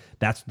because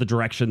that's the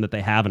direction that they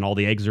have, and all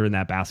the eggs are in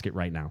that basket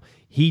right now.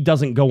 He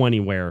doesn't go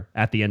anywhere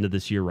at the end of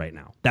this year right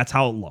now. That's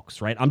how it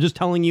looks, right? I'm just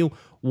telling you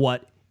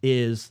what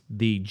is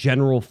the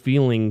general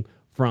feeling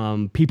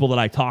from people that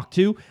I talk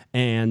to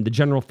and the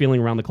general feeling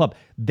around the club.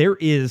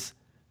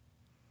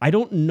 I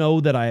don't know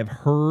that I have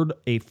heard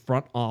a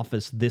front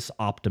office this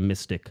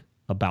optimistic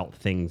about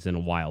things in a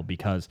while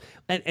because,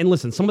 and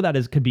listen, some of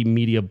that could be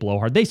media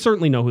blowhard. They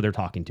certainly know who they're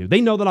talking to.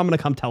 They know that I'm going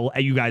to come tell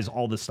you guys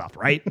all this stuff,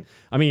 right?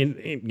 I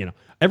mean,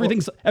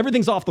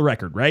 everything's off the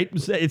record, right?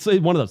 It's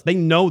one of those. They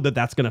know that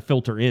that's going to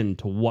filter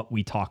into what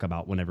we talk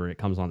about whenever it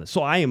comes on this.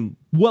 So I am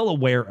well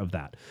aware of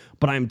that.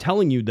 But I'm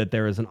telling you that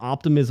there is an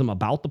optimism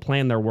about the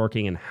plan they're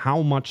working and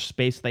how much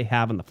space they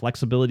have and the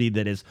flexibility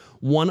that is,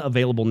 one,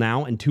 available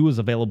now and two, is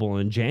available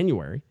in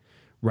January.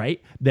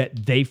 Right?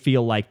 That they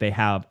feel like they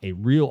have a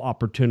real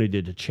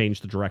opportunity to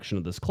change the direction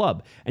of this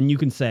club. And you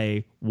can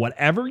say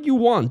whatever you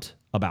want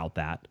about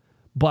that.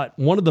 But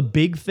one of the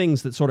big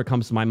things that sort of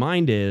comes to my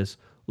mind is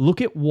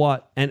look at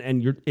what,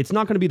 it's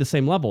not going to be the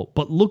same level,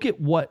 but look at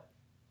what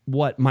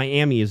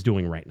Miami is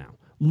doing right now.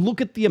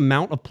 Look at the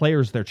amount of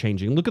players they're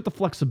changing. Look at the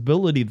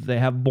flexibility that they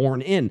have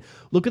born in.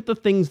 Look at the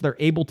things they're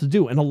able to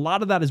do. And a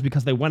lot of that is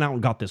because they went out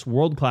and got this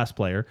world-class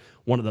player,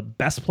 one of the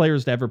best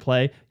players to ever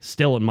play,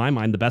 still in my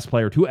mind, the best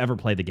player to ever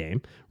play the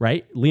game,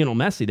 right? Lionel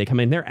Messi, they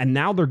come in there, and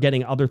now they're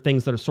getting other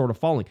things that are sort of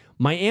falling.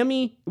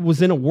 Miami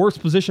was in a worse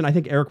position. I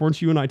think, Eric,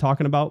 weren't you and I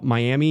talking about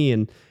Miami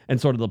and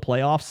sort of the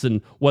playoffs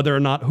and whether or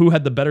not who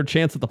had the better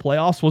chance at the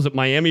playoffs? Was it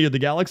Miami or the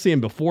Galaxy? And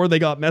before they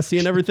got Messi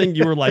and everything,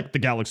 you were like, the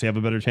Galaxy have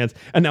a better chance.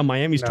 And now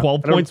Miami's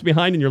 12 points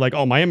behind, and you're like,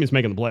 oh, Miami's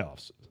making the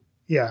playoffs.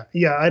 Yeah.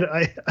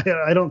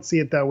 I don't see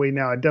it that way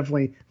now. I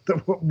definitely,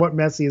 what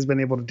Messi has been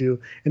able to do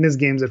in his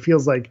games, it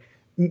feels like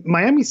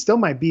Miami still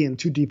might be in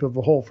too deep of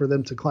a hole for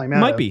them to climb out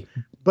of. Might be.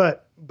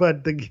 But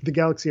the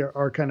Galaxy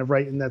are kind of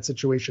right in that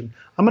situation.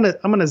 I'm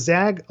gonna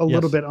zag a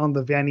little bit on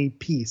the Vanny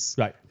piece,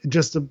 right?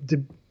 Just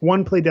to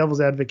one, play devil's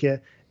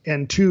advocate,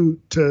 and two,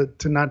 to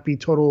not be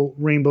total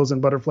rainbows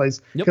and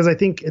butterflies, because I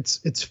think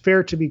it's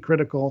fair to be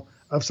critical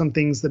of some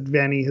things that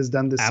Vanny has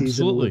done this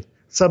season with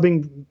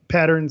subbing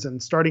patterns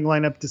and starting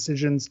lineup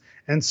decisions.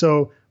 And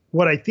so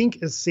what I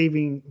think is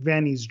saving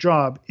Vanny's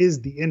job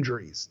is the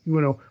injuries.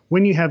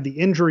 When you have the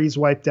injuries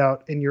wiped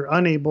out and you're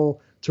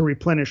unable to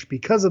replenish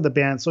because of the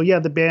ban. So yeah,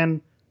 the ban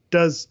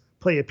does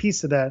play a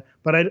piece of that,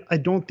 but I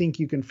don't think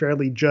you can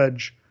fairly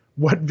judge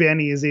what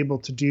Vanny is able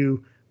to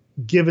do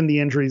given the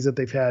injuries that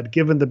they've had,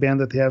 given the ban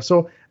that they have.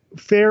 So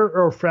fair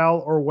or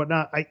foul or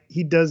whatnot,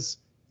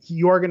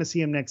 you are going to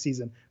see him next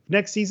season.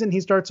 Next season,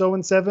 he starts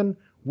 0-7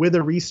 with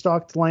a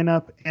restocked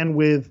lineup and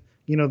with,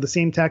 the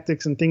same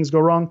tactics and things go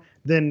wrong,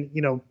 then,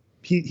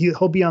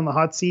 he'll be on the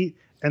hot seat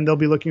and they'll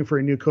be looking for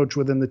a new coach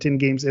within the 10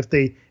 games if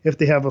they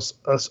have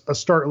a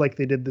start like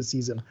they did this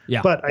season.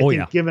 Yeah. But I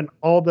think given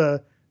all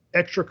the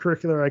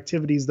extracurricular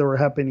activities that were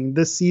happening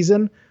this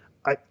season,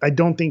 I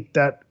don't think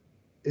that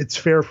it's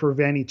fair for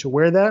Vanny to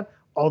wear that,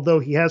 although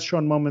he has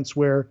shown moments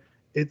where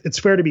it's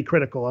fair to be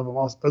critical of him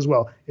as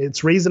well.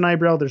 It's raised an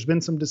eyebrow. There's been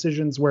some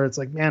decisions where it's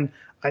like, man,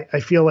 I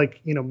feel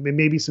like,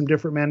 maybe some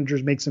different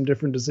managers make some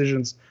different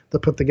decisions to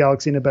put the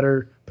Galaxy in a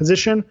better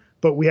position,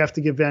 but we have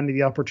to give Vanny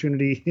the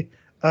opportunity.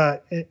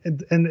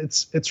 And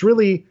it's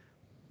really,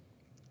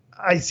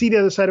 I see the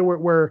other side of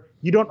where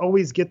you don't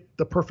always get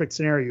the perfect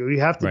scenario.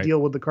 You have to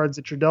deal with the cards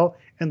that you're dealt,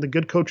 and the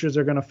good coaches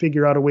are going to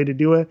figure out a way to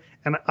do it.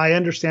 And I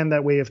understand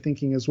that way of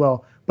thinking as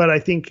well. But I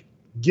think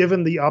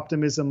given the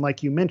optimism,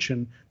 like you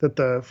mentioned, that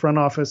the front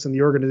office and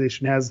the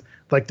organization has,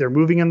 like they're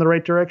moving in the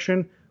right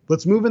direction,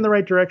 let's move in the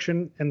right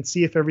direction and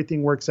see if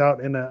everything works out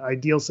in an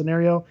ideal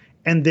scenario.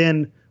 And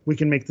then we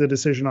can make the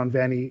decision on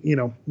Vanny,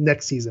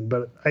 next season.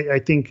 But I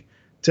think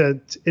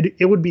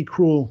it would be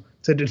cruel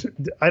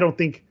I don't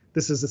think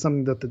this is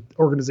something that the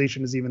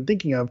organization is even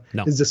thinking of,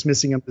 is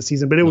dismissing him this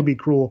season. But it would be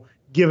cruel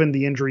given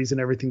the injuries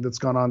and everything that's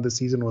gone on this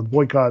season with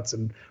boycotts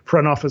and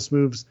front office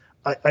moves.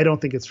 I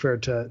don't think it's fair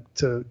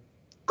to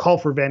call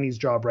for Vanny's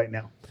job right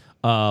now.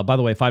 By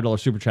the way, $5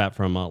 super chat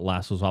from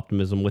Lasso's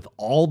Optimism. With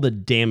all the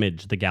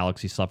damage the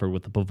Galaxy suffered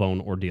with the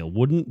Pavone ordeal,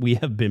 wouldn't we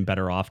have been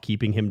better off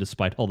keeping him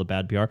despite all the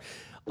bad PR?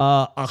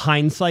 A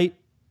hindsight.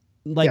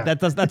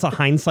 That's a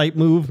hindsight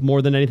move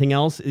more than anything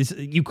else.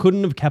 You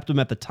couldn't have kept him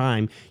at the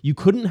time. You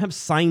couldn't have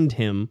signed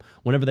him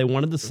whenever they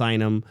wanted to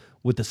sign him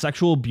with the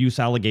sexual abuse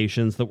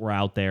allegations that were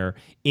out there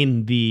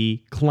in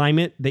the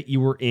climate that you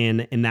were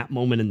in that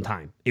moment in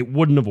time. It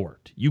wouldn't have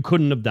worked. You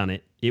couldn't have done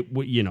it. It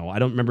would, I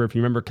don't remember if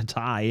you remember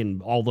Katai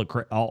and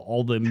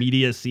all the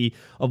immediacy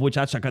of which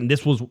that's like. And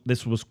this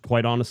was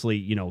quite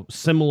honestly,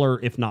 similar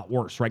if not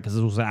worse, right? Because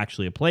this was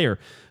actually a player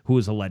who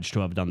was alleged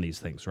to have done these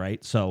things,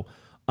 right? So,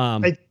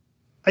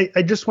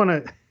 I just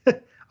want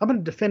to, I'm going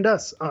to defend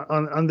us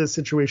on this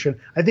situation.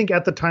 I think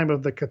at the time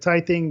of the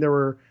Katai thing, there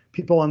were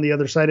people on the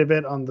other side of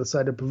it. On the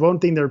side of Pavone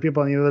thing, there were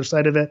people on the other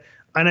side of it.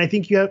 And I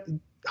think you have,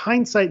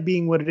 hindsight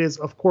being what it is,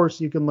 of course,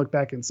 you can look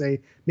back and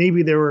say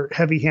maybe they were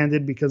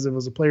heavy-handed because it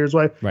was a player's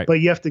wife. Right. But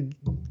you have to,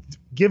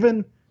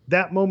 given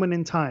that moment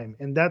in time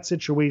and that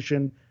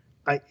situation,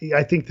 I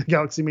think the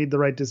Galaxy made the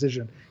right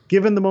decision.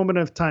 Given the moment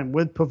of time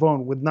with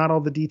Pavone, with not all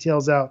the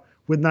details out,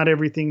 with not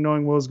everything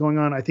knowing what was going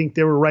on, I think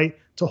they were right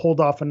to hold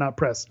off and not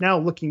press. Now,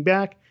 looking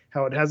back,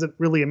 how it hasn't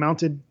really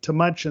amounted to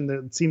much, and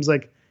it seems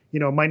like,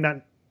 it might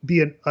not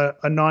be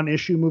a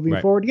non-issue moving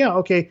Right. forward, yeah,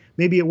 okay,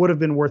 maybe it would have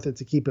been worth it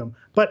to keep him.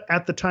 But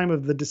at the time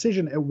of the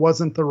decision, it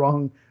wasn't the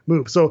wrong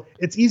move. So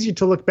it's easy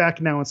to look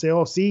back now and say,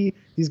 oh, see,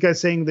 these guys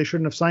saying they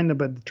shouldn't have signed him,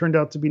 but it turned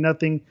out to be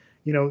nothing.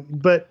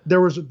 But there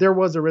was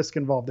a risk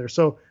involved there.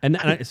 So And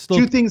I still,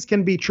 two things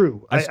can be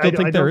true. I still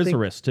think there don't is a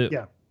risk too.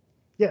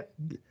 Yeah,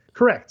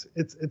 correct.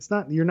 It's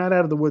not, you're not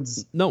out of the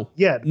woods No,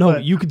 yet. no,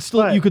 but- you could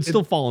still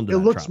but fall into it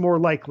that looks trap. more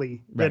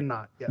likely than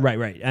not. Yeah.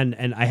 Right.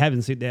 And I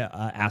haven't seen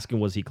asking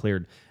was he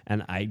cleared,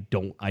 and I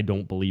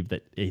don't believe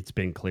that it's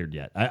been cleared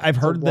yet. I've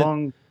heard It's a that.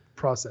 long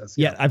process.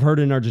 Yeah, I've heard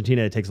in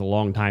Argentina it takes a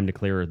long time to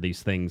clear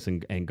these things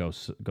and go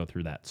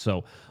through that.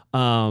 So,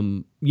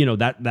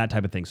 that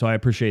type of thing. So I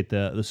appreciate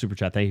the super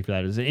chat. Thank you for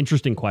that. It's an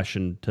interesting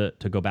question to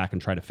go back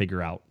and try to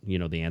figure out,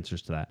 the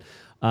answers to that.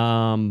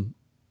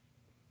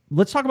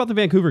 Let's talk about the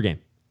Vancouver game.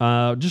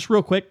 Just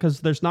real quick,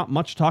 because there's not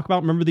much to talk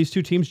about. Remember, these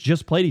two teams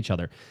just played each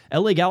other.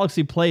 LA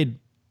Galaxy played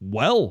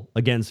well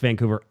against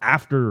Vancouver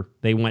after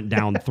they went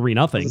down 3-0.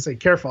 I was gonna say,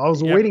 careful. I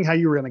was waiting how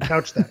you were going to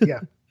couch that. Yeah.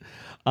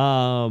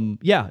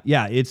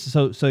 It's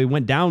so he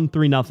went down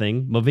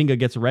 3-0. Mavinga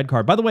gets a red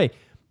card. By the way,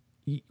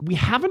 we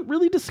haven't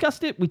really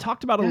discussed it. We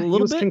talked about it a little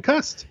he was bit.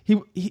 concussed.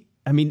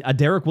 A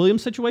Derek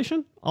Williams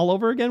situation all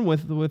over again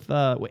with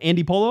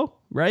Andy Polo,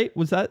 right?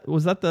 Was that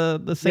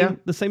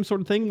the same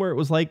sort of thing where it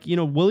was like,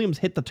 Williams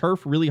hit the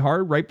turf really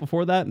hard right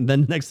before that, and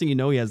then next thing you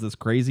know, he has this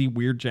crazy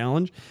weird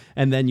challenge,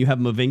 and then you have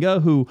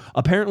Mavinga, who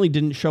apparently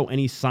didn't show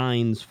any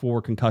signs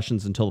for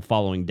concussions until the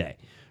following day,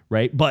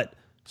 right? But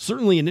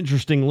certainly an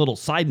interesting little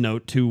side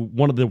note to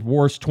one of the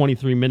worst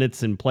 23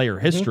 minutes in player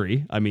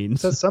history. I mean,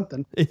 Says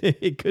something.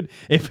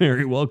 it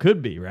very well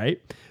could be, right?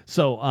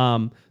 So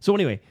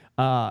anyway,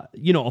 a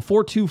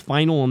 4-2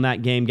 final in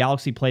that game.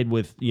 Galaxy played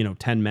with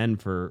 10 men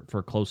for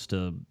close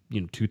to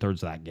 2/3 of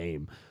that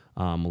game,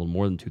 a little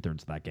more than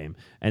 2/3 of that game.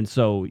 And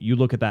so you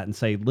look at that and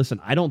say,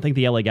 listen, I don't think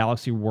the LA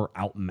Galaxy were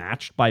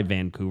outmatched by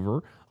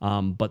Vancouver,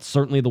 but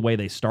certainly the way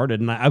they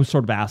started. And I was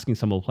sort of asking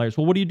some of the players,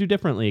 well, what do you do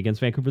differently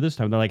against Vancouver this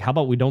time? They're like, how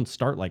about we don't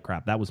start like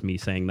crap? That was me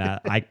saying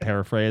that. I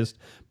paraphrased,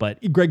 but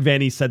Greg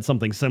Vanney said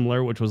something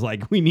similar, which was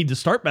like, we need to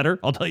start better.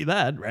 I'll tell you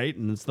that, right?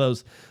 And it's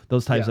those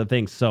types of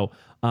things. So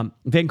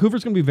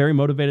Vancouver's going to be very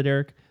motivated,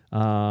 Eric.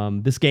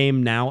 This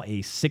game now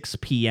a 6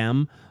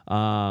 p.m.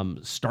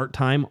 Start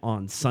time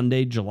on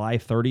Sunday, July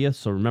 30th.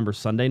 So remember,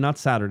 Sunday, not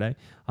Saturday.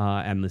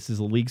 And this is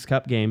a Leagues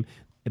Cup game.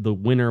 The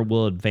winner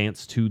will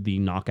advance to the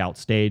knockout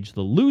stage.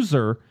 The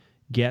loser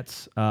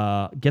gets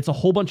a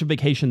whole bunch of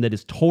vacation that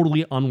is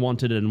totally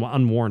unwanted and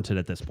unwarranted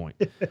at this point.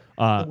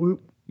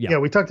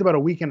 We talked about a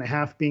week and a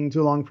half being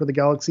too long for the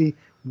Galaxy.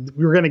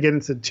 We were going to get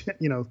into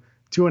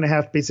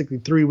 2.5, basically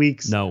 3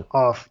 weeks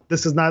off.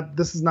 This is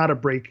not a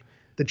break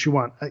that you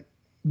want.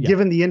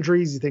 Given the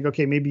injuries, you think,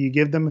 okay, maybe you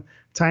give them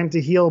time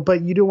to heal,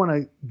 but you do want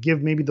to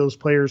give maybe those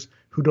players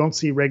who don't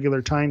see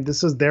regular time,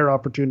 this is their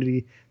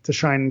opportunity to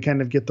shine and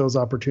kind of get those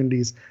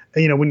opportunities.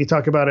 And, when you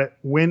talk about it,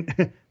 when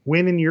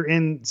in your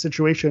in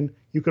situation,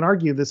 you can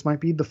argue this might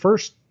be the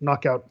first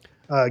knockout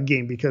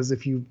game, because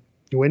if you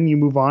win, you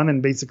move on,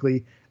 and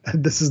basically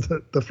this is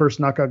the first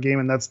knockout game,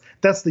 and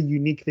that's the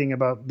unique thing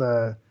about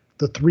the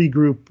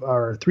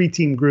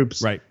 3-team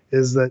groups, right?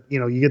 Is that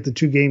you get the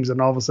 2 games, and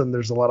all of a sudden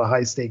there's a lot of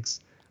high stakes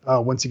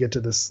once you get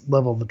to this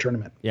level of the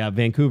tournament. Yeah,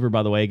 Vancouver,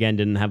 by the way, again,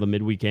 didn't have a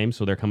midweek game,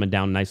 so they're coming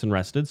down nice and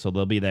rested, so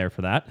they'll be there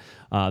for that.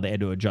 They had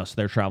to adjust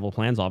their travel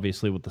plans,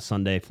 obviously, with the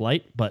Sunday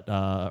flight,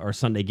 or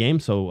Sunday game,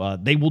 so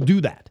they will do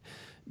that.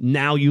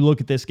 Now you look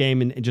at this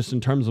game and just in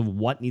terms of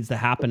what needs to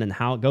happen and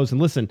how it goes.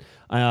 And listen,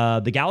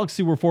 the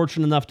Galaxy were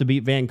fortunate enough to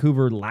beat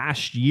Vancouver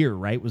last year,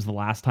 right? It was the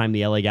last time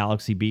the LA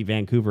Galaxy beat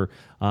Vancouver.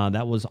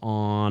 That was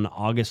on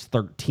August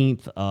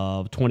 13th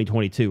of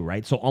 2022,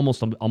 right? So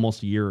almost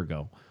a year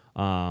ago.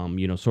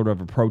 Sort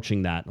of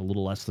approaching that a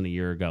little less than a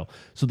year ago.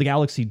 So the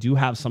Galaxy do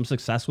have some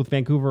success with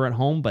Vancouver at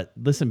home, but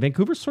listen,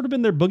 Vancouver's sort of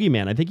been their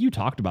boogeyman. I think you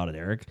talked about it,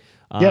 Eric.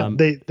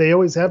 They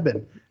always have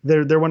been.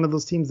 They're one of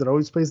those teams that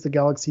always plays the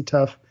Galaxy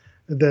tough.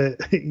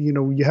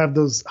 You have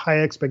those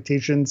high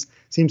expectations.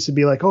 Seems to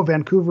be like, oh,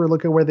 Vancouver,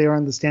 look at where they are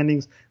in the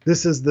standings.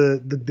 This is the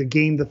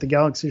game that the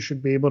Galaxy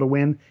should be able to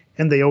win,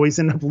 and they always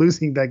end up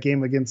losing that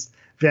game against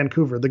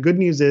Vancouver. The good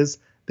news is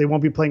they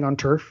won't be playing on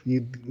turf.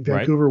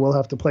 Vancouver will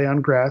have to play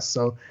on grass,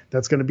 so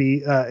that's going to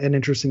be an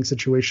interesting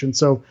situation.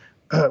 So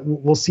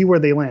we'll see where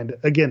they land.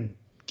 Again,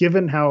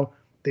 given how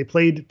they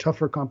played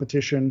tougher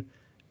competition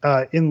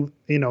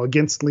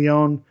against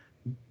Lyon,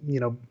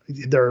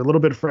 they're a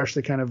little bit fresh.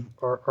 They kind of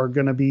are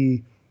going to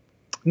be,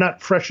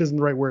 not fresh isn't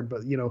the right word,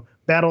 but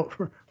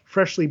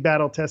freshly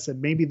battle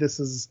tested. Maybe this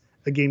is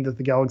a game that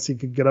the Galaxy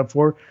could get up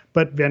for,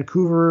 but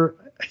Vancouver,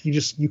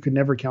 you could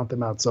never count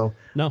them out. So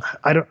no,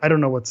 I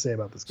don't know what to say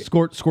about this game.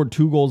 Scored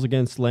 2 goals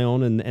against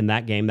Leon in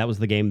that game. That was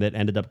the game that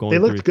ended up going. They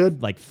looked through,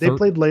 good. They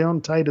played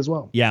Leon tight as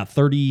well. Yeah,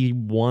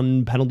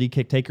 31 penalty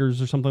kick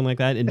takers or something like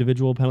that.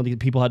 Individual penalty.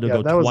 People had to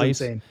go that twice.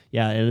 Was insane.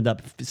 Yeah, it ended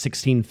up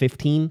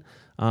 16-15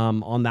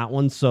 on that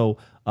one. So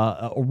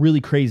a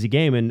really crazy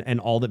game, and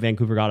all that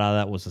Vancouver got out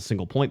of that was a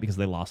single point because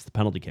they lost the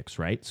penalty kicks,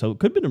 right? So it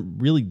could have been a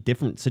really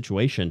different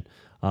situation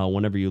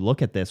whenever you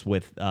look at this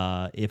with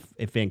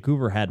if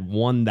Vancouver had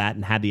won that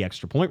and had the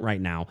extra point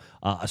right now,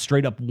 a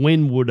straight up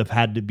win would have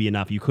had to be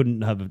enough. You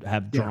couldn't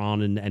have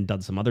drawn and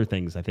done some other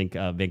things. I think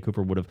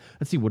Vancouver would have,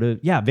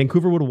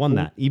 Vancouver would have won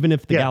that, even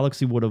if the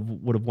Galaxy would have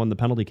won the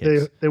penalty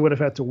kicks. They would have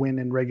had to win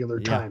in regular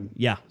time.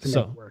 Yeah.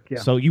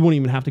 So you wouldn't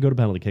even have to go to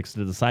penalty kicks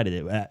to decide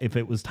it. If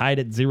it was tied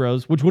at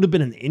zeros, which would have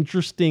been an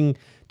interesting.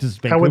 Does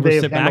Vancouver How would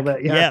they sit have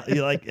back? That?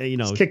 Yeah,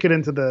 just kick it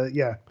into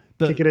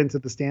kick it into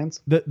the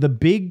stands. The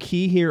big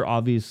key here,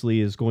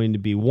 obviously, is going to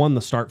be, one,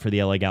 the start for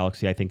the LA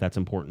Galaxy. I think that's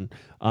important.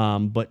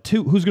 But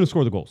two, who's going to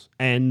score the goals?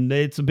 And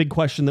it's a big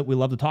question that we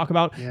love to talk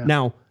about. Yeah.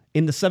 Now,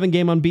 in the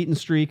 7-game unbeaten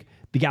streak,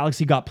 the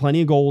Galaxy got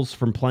plenty of goals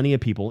from plenty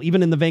of people.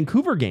 Even in the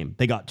Vancouver game,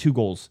 they got 2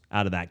 goals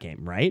out of that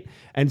game, right?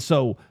 And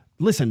so,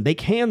 listen, they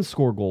can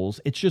score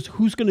goals. It's just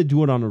who's going to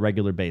do it on a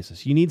regular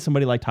basis. You need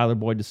somebody like Tyler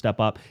Boyd to step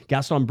up.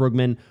 Gaston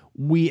Brugman,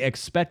 we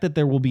expect that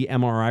there will be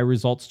MRI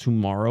results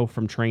tomorrow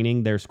from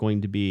training. There's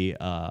going to be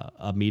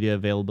a media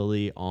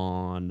availability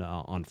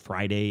on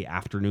Friday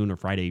afternoon or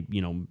Friday,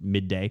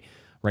 midday,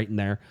 right in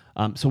there.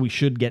 So we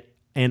should get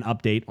an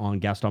update on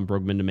Gaston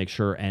Brugman to make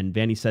sure. And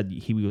Vanny said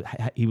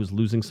he was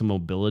losing some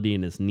mobility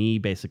in his knee,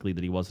 basically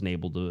that he wasn't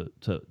able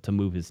to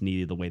move his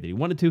knee the way that he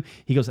wanted to.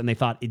 He goes, and they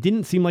thought it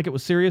didn't seem like it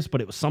was serious,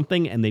 but it was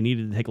something, and they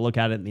needed to take a look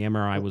at it, and the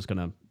MRI was going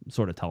to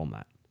sort of tell him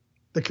that.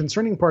 The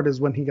concerning part is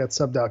when he got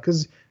subbed out,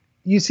 because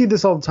you see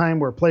this all the time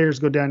where players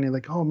go down and you're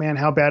like, oh man,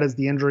 how bad is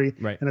the injury?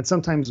 Right. And it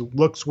sometimes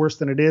looks worse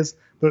than it is.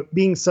 But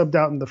being subbed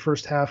out in the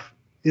first half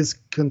is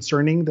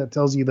concerning. That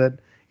tells you that,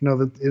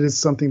 that it is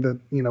something that,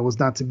 was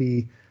not to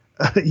be,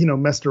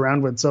 messed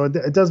around with. So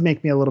it does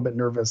make me a little bit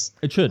nervous.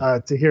 It should.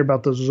 To hear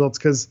about those results,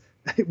 because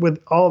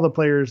with all the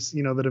players,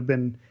 that have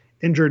been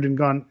injured and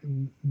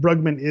gone,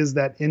 Brugman is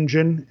that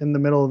engine in the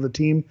middle of the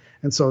team.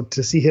 And so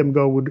to see him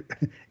go,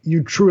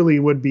 you truly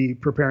would be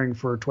preparing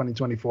for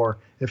 2024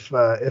 if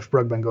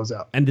Brugman goes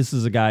out. And this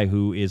is a guy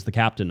who is the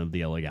captain of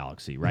the LA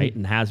Galaxy, right? Mm-hmm.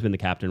 And has been the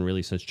captain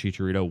really since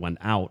Chicharito went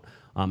out.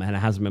 And it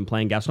hasn't been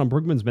playing. Gaston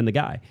Brugman's been the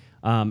guy.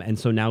 And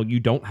so now you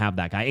don't have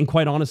that guy. And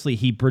quite honestly,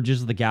 he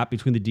bridges the gap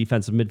between the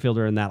defensive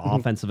midfielder and that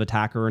offensive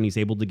attacker, and he's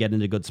able to get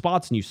into good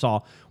spots. And you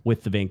saw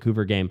with the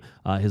Vancouver game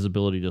his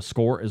ability to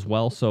score as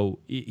well. So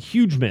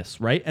huge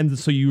miss, right? And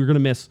so you're going to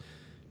miss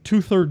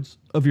 2/3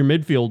 of your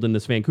midfield in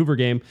this Vancouver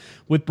game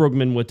with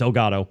Brugman, with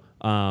Delgado.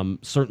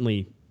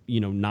 Certainly,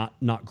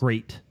 not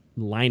great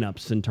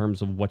lineups in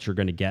terms of what you're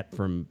going to get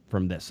from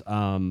this.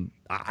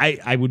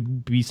 I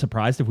would be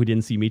surprised if we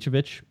didn't see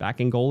Mitrovic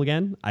back in goal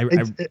again.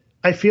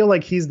 I feel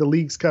like he's the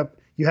League's Cup.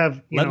 You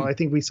have, I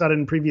think we saw it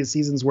in previous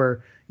seasons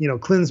where,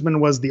 Klinsmann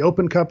was the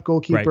Open Cup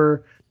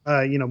goalkeeper.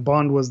 Right.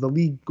 Bond was the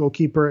league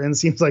goalkeeper, and it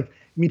seems like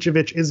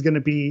Mitrovic is going to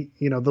be,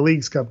 the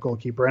League's Cup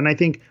goalkeeper. And I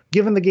think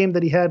given the game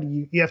that he had,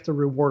 you have to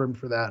reward him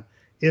for that.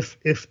 If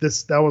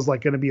that was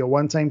like going to be a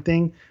one-time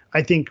thing,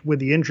 I think with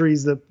the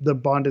injuries that the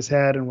Bond has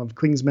had and with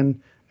Klinsmann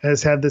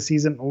has had this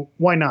season,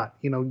 why not?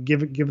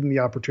 Give him the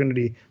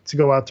opportunity to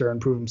go out there and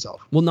prove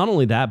himself. Well, not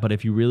only that, but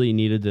if you really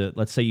needed to,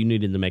 let's say you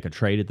needed to make a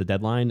trade at the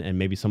deadline and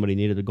maybe somebody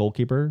needed a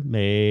goalkeeper,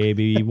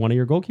 maybe one of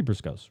your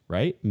goalkeepers goes,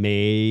 right?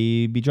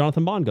 Maybe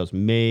Jonathan Bond goes.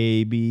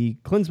 Maybe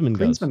Klinsmann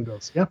goes. Klinsmann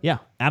goes, yeah. Yeah,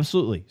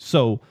 absolutely.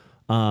 So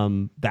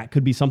that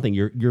could be something.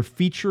 You're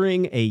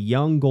featuring a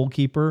young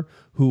goalkeeper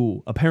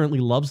who apparently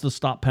loves to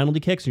stop penalty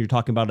kicks, and you're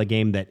talking about a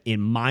game that, in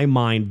my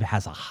mind,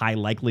 has a high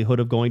likelihood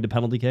of going to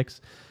penalty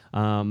kicks.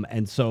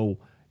 And so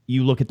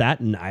you look at that,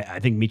 and I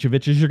think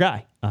Mitrovic is your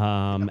guy.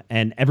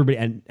 And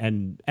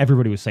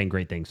everybody was saying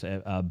great things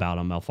about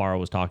him. Alfaro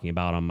was talking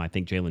about him. I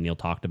think Jalen Neal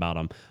talked about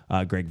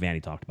him. Greg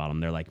Vanny talked about him.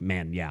 They're like,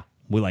 man, yeah,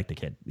 we like the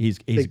kid. He's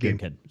a good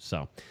kid.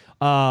 So,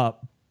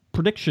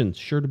 predictions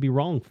sure to be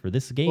wrong for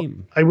this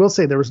game. Well, I will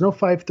say there was no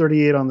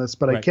 538 on this,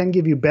 but right. I can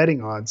give you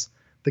betting odds.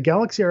 The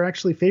Galaxy are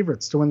actually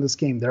favorites to win this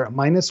game. They're at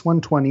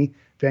 -120.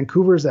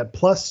 Vancouver's at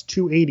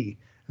 +280,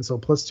 and so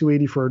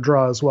 +280 for a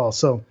draw as well.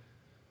 So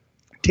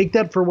take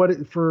that for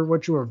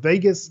what you are.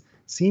 Vegas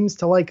seems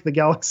to like the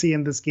Galaxy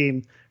in this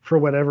game for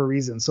whatever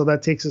reason. So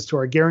that takes us to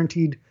our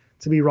guaranteed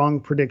to be wrong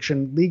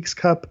prediction. Leagues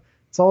Cup,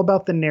 it's all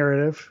about the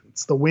narrative.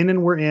 It's the win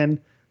and we're in.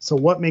 So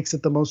what makes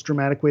it the most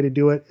dramatic way to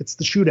do it? It's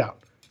the shootout.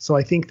 So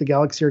I think the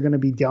Galaxy are going to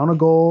be down a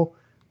goal.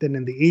 Then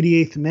in the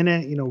 88th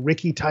minute,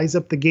 Ricky ties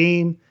up the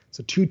game. It's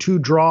a 2-2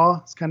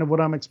 draw. It's kind of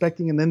what I'm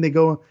expecting. And then they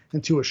go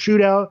into a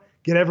shootout,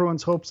 get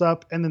everyone's hopes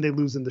up, and then they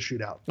lose in the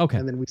shootout. Okay.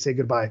 And then we say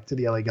goodbye to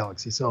the LA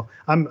Galaxy. So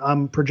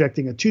I'm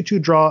projecting a 2-2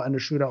 draw and a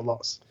shootout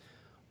loss.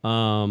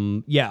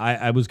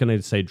 I was going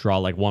to say draw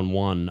like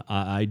 1-1.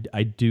 I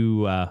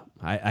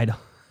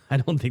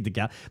don't think the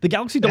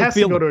Galaxy don't has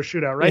feel to go to a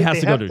shootout, right? It has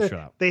to go to a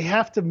shootout. They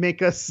have to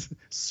make us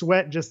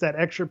sweat just that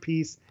extra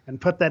piece and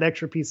put that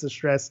extra piece of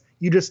stress.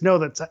 You just know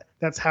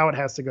that's how it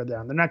has to go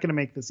down. They're not going to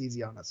make this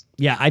easy on us.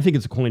 Yeah, I think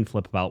it's a coin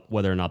flip about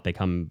whether or not they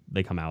come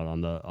out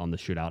on the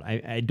shootout.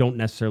 I don't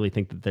necessarily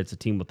think that that's a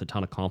team with a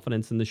ton of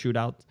confidence in the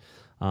shootout.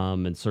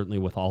 And certainly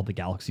with all the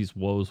Galaxy's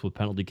woes with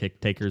penalty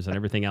kick takers and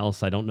everything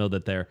else, I don't know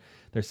that they're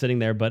sitting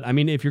there. But I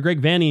mean, if you're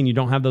Greg Vanney and you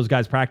don't have those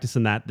guys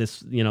practicing that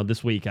this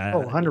week,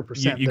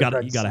 100%. You got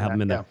to have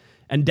them in there. Yeah.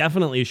 And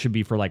definitely it should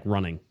be for like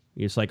running.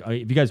 It's like,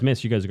 if you guys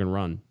miss, you guys are gonna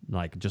run.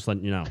 Like, just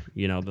letting you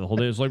know, the whole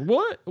day is like,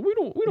 what? We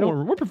don't.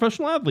 We're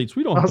professional athletes.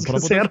 We don't. I have was to put going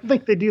up to with say, I this. don't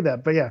think they do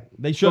that, but yeah,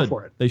 They should. Go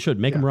for it. They should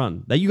make them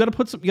run. You got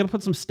to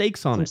put some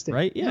stakes on it,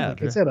 right? Yeah.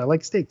 Like I said, I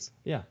like steaks.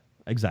 Yeah.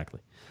 Exactly.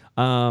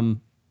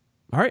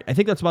 All right, I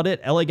think that's about it.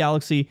 LA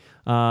Galaxy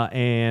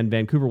and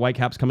Vancouver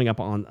Whitecaps coming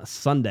up on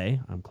Sunday.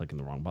 I'm clicking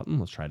the wrong button.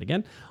 Let's try it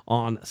again.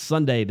 On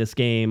Sunday, this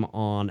game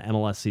on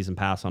MLS Season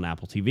Pass on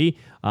Apple TV.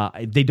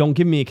 They don't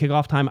give me a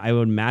kickoff time. I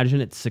would imagine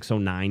it's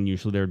 6:09.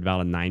 Usually they're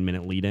about a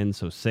 9-minute lead-in,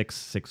 so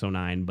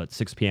 6:09, but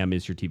 6 p.m.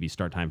 is your TV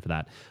start time for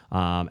that.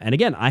 And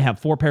again, I have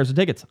 4 pairs of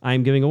tickets I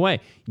am giving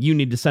away. You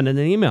need to send in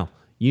an email.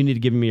 You need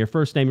to give me your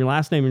first name, your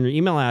last name, and your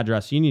email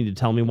address. You need to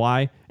tell me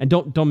why. And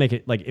don't make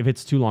it, like, if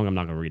it's too long, I'm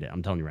not going to read it.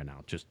 I'm telling you right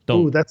now. Just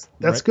don't. Ooh, that's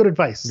right? good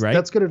advice. Right?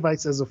 That's good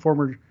advice as a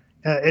former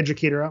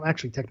educator. I'm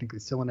actually technically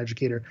still an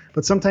educator.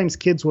 But sometimes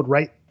kids would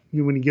write,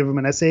 when you give them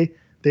an essay,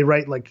 they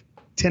write like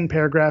 10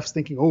 paragraphs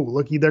thinking, oh,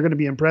 look, they're going to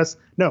be impressed.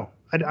 No,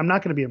 I'm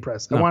not going to be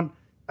impressed. No.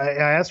 I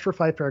asked for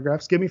 5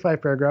 paragraphs. Give me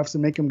 5 paragraphs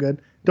and make them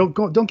good.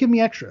 Don't give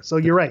me extra. So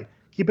you're right.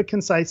 Keep it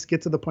concise.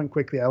 Get to the point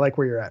quickly. I like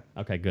where you're at.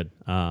 Okay, good.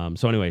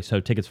 So anyway,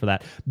 tickets for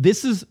that.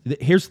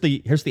 Here's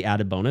the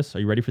added bonus. Are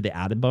you ready for the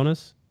added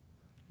bonus?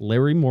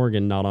 Larry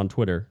Morgan, not on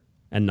Twitter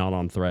and not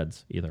on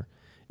Threads either,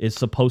 is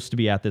supposed to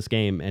be at this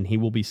game, and he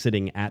will be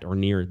sitting at or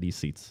near these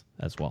seats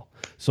as well.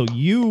 So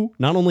you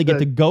not only get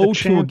to go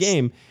to a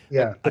game,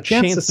 the a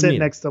chance to sit meet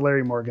next to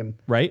Larry Morgan,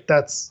 right?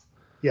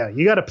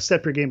 You got to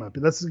step your game up.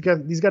 These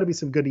got to be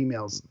some good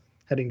emails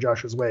heading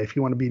Josh's way if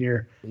you want to be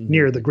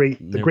near the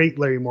great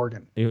Larry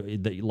Morgan.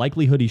 The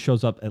likelihood he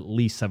shows up at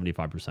least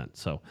 75%.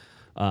 So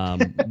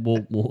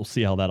we'll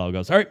see how that all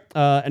goes. All right.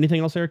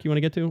 Anything else, Eric, you want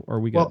to get to, or are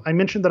we good? Well, I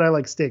mentioned that I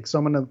like steak, so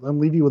I'm gonna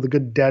leave you with a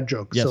good dad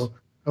joke. Yes. So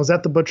I was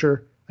at the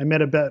butcher. I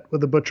met a bet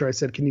with the butcher. I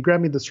said, "Can you grab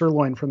me the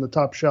sirloin from the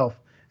top shelf?"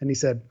 And he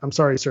said, "I'm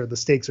sorry, sir. The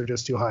steaks are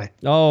just too high."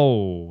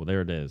 Oh,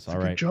 there it is. All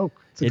right. Good joke.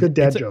 It's a good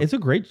dad joke. It's a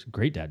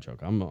great dad joke.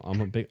 I'm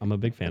a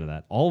big fan of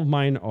that. All of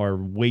mine are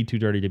way too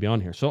dirty to be on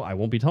here, so I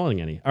won't be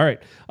telling any. All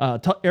right.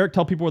 Eric,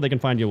 tell people where they can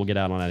find you. We'll get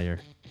out of here.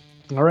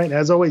 All right.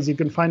 As always, you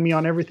can find me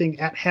on everything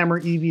at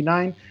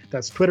HammerEV9.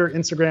 That's Twitter,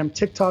 Instagram,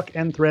 TikTok,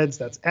 and Threads.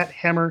 That's at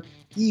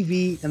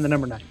HammerEV and the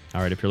number 9.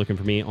 All right. If you're looking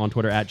for me on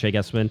Twitter, at Jay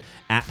Gessman,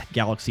 at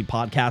Galaxy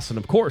Podcast, and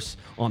of course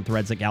on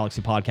Threads at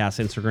Galaxy Podcast,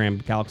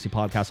 Instagram, Galaxy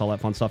Podcast, all that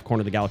fun stuff.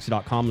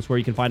 Cornerthegalaxy.com is where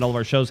you can find all of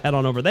our shows. Head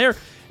on over there,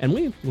 and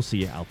we will see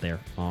you out there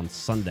on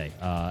Sunday.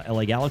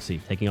 LA Galaxy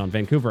taking on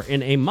Vancouver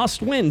in a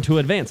must-win to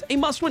advance. A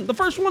must-win. The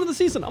first one of the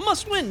season. A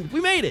must-win.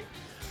 We made it.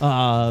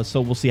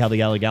 So we'll see how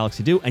the LA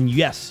Galaxy do. And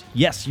yes,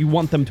 you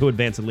want them to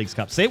advance in Leagues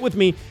Cup. Say it with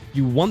me.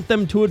 You want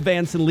them to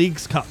advance in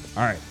Leagues Cup.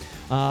 All right.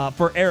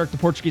 For Eric, the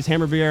Portuguese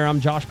Hammer Vieira, I'm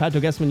Josh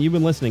Pato Gessman. You've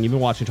been listening. You've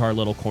been watching to our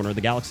little Corner of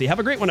the Galaxy. Have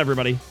a great one,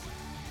 everybody.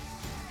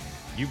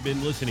 You've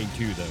been listening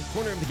to the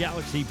Corner of the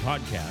Galaxy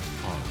podcast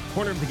on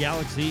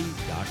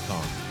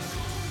cornerofthegalaxy.com.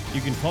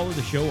 You can follow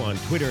the show on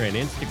Twitter and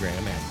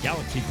Instagram at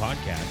Galaxy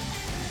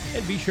Podcast.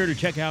 And be sure to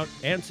check out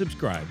and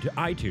subscribe to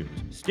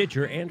iTunes,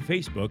 Stitcher, and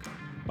Facebook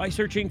by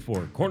searching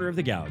for Corner of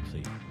the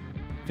Galaxy.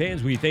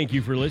 Fans, we thank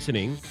you for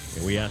listening,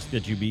 and we ask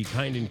that you be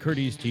kind and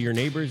courteous to your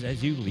neighbors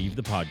as you leave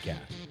the podcast.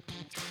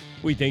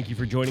 We thank you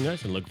for joining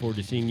us and look forward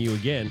to seeing you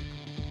again.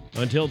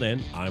 Until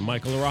then, I'm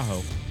Michael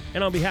Araujo,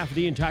 and on behalf of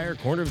the entire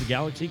Corner of the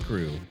Galaxy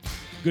crew,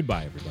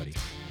 goodbye, everybody.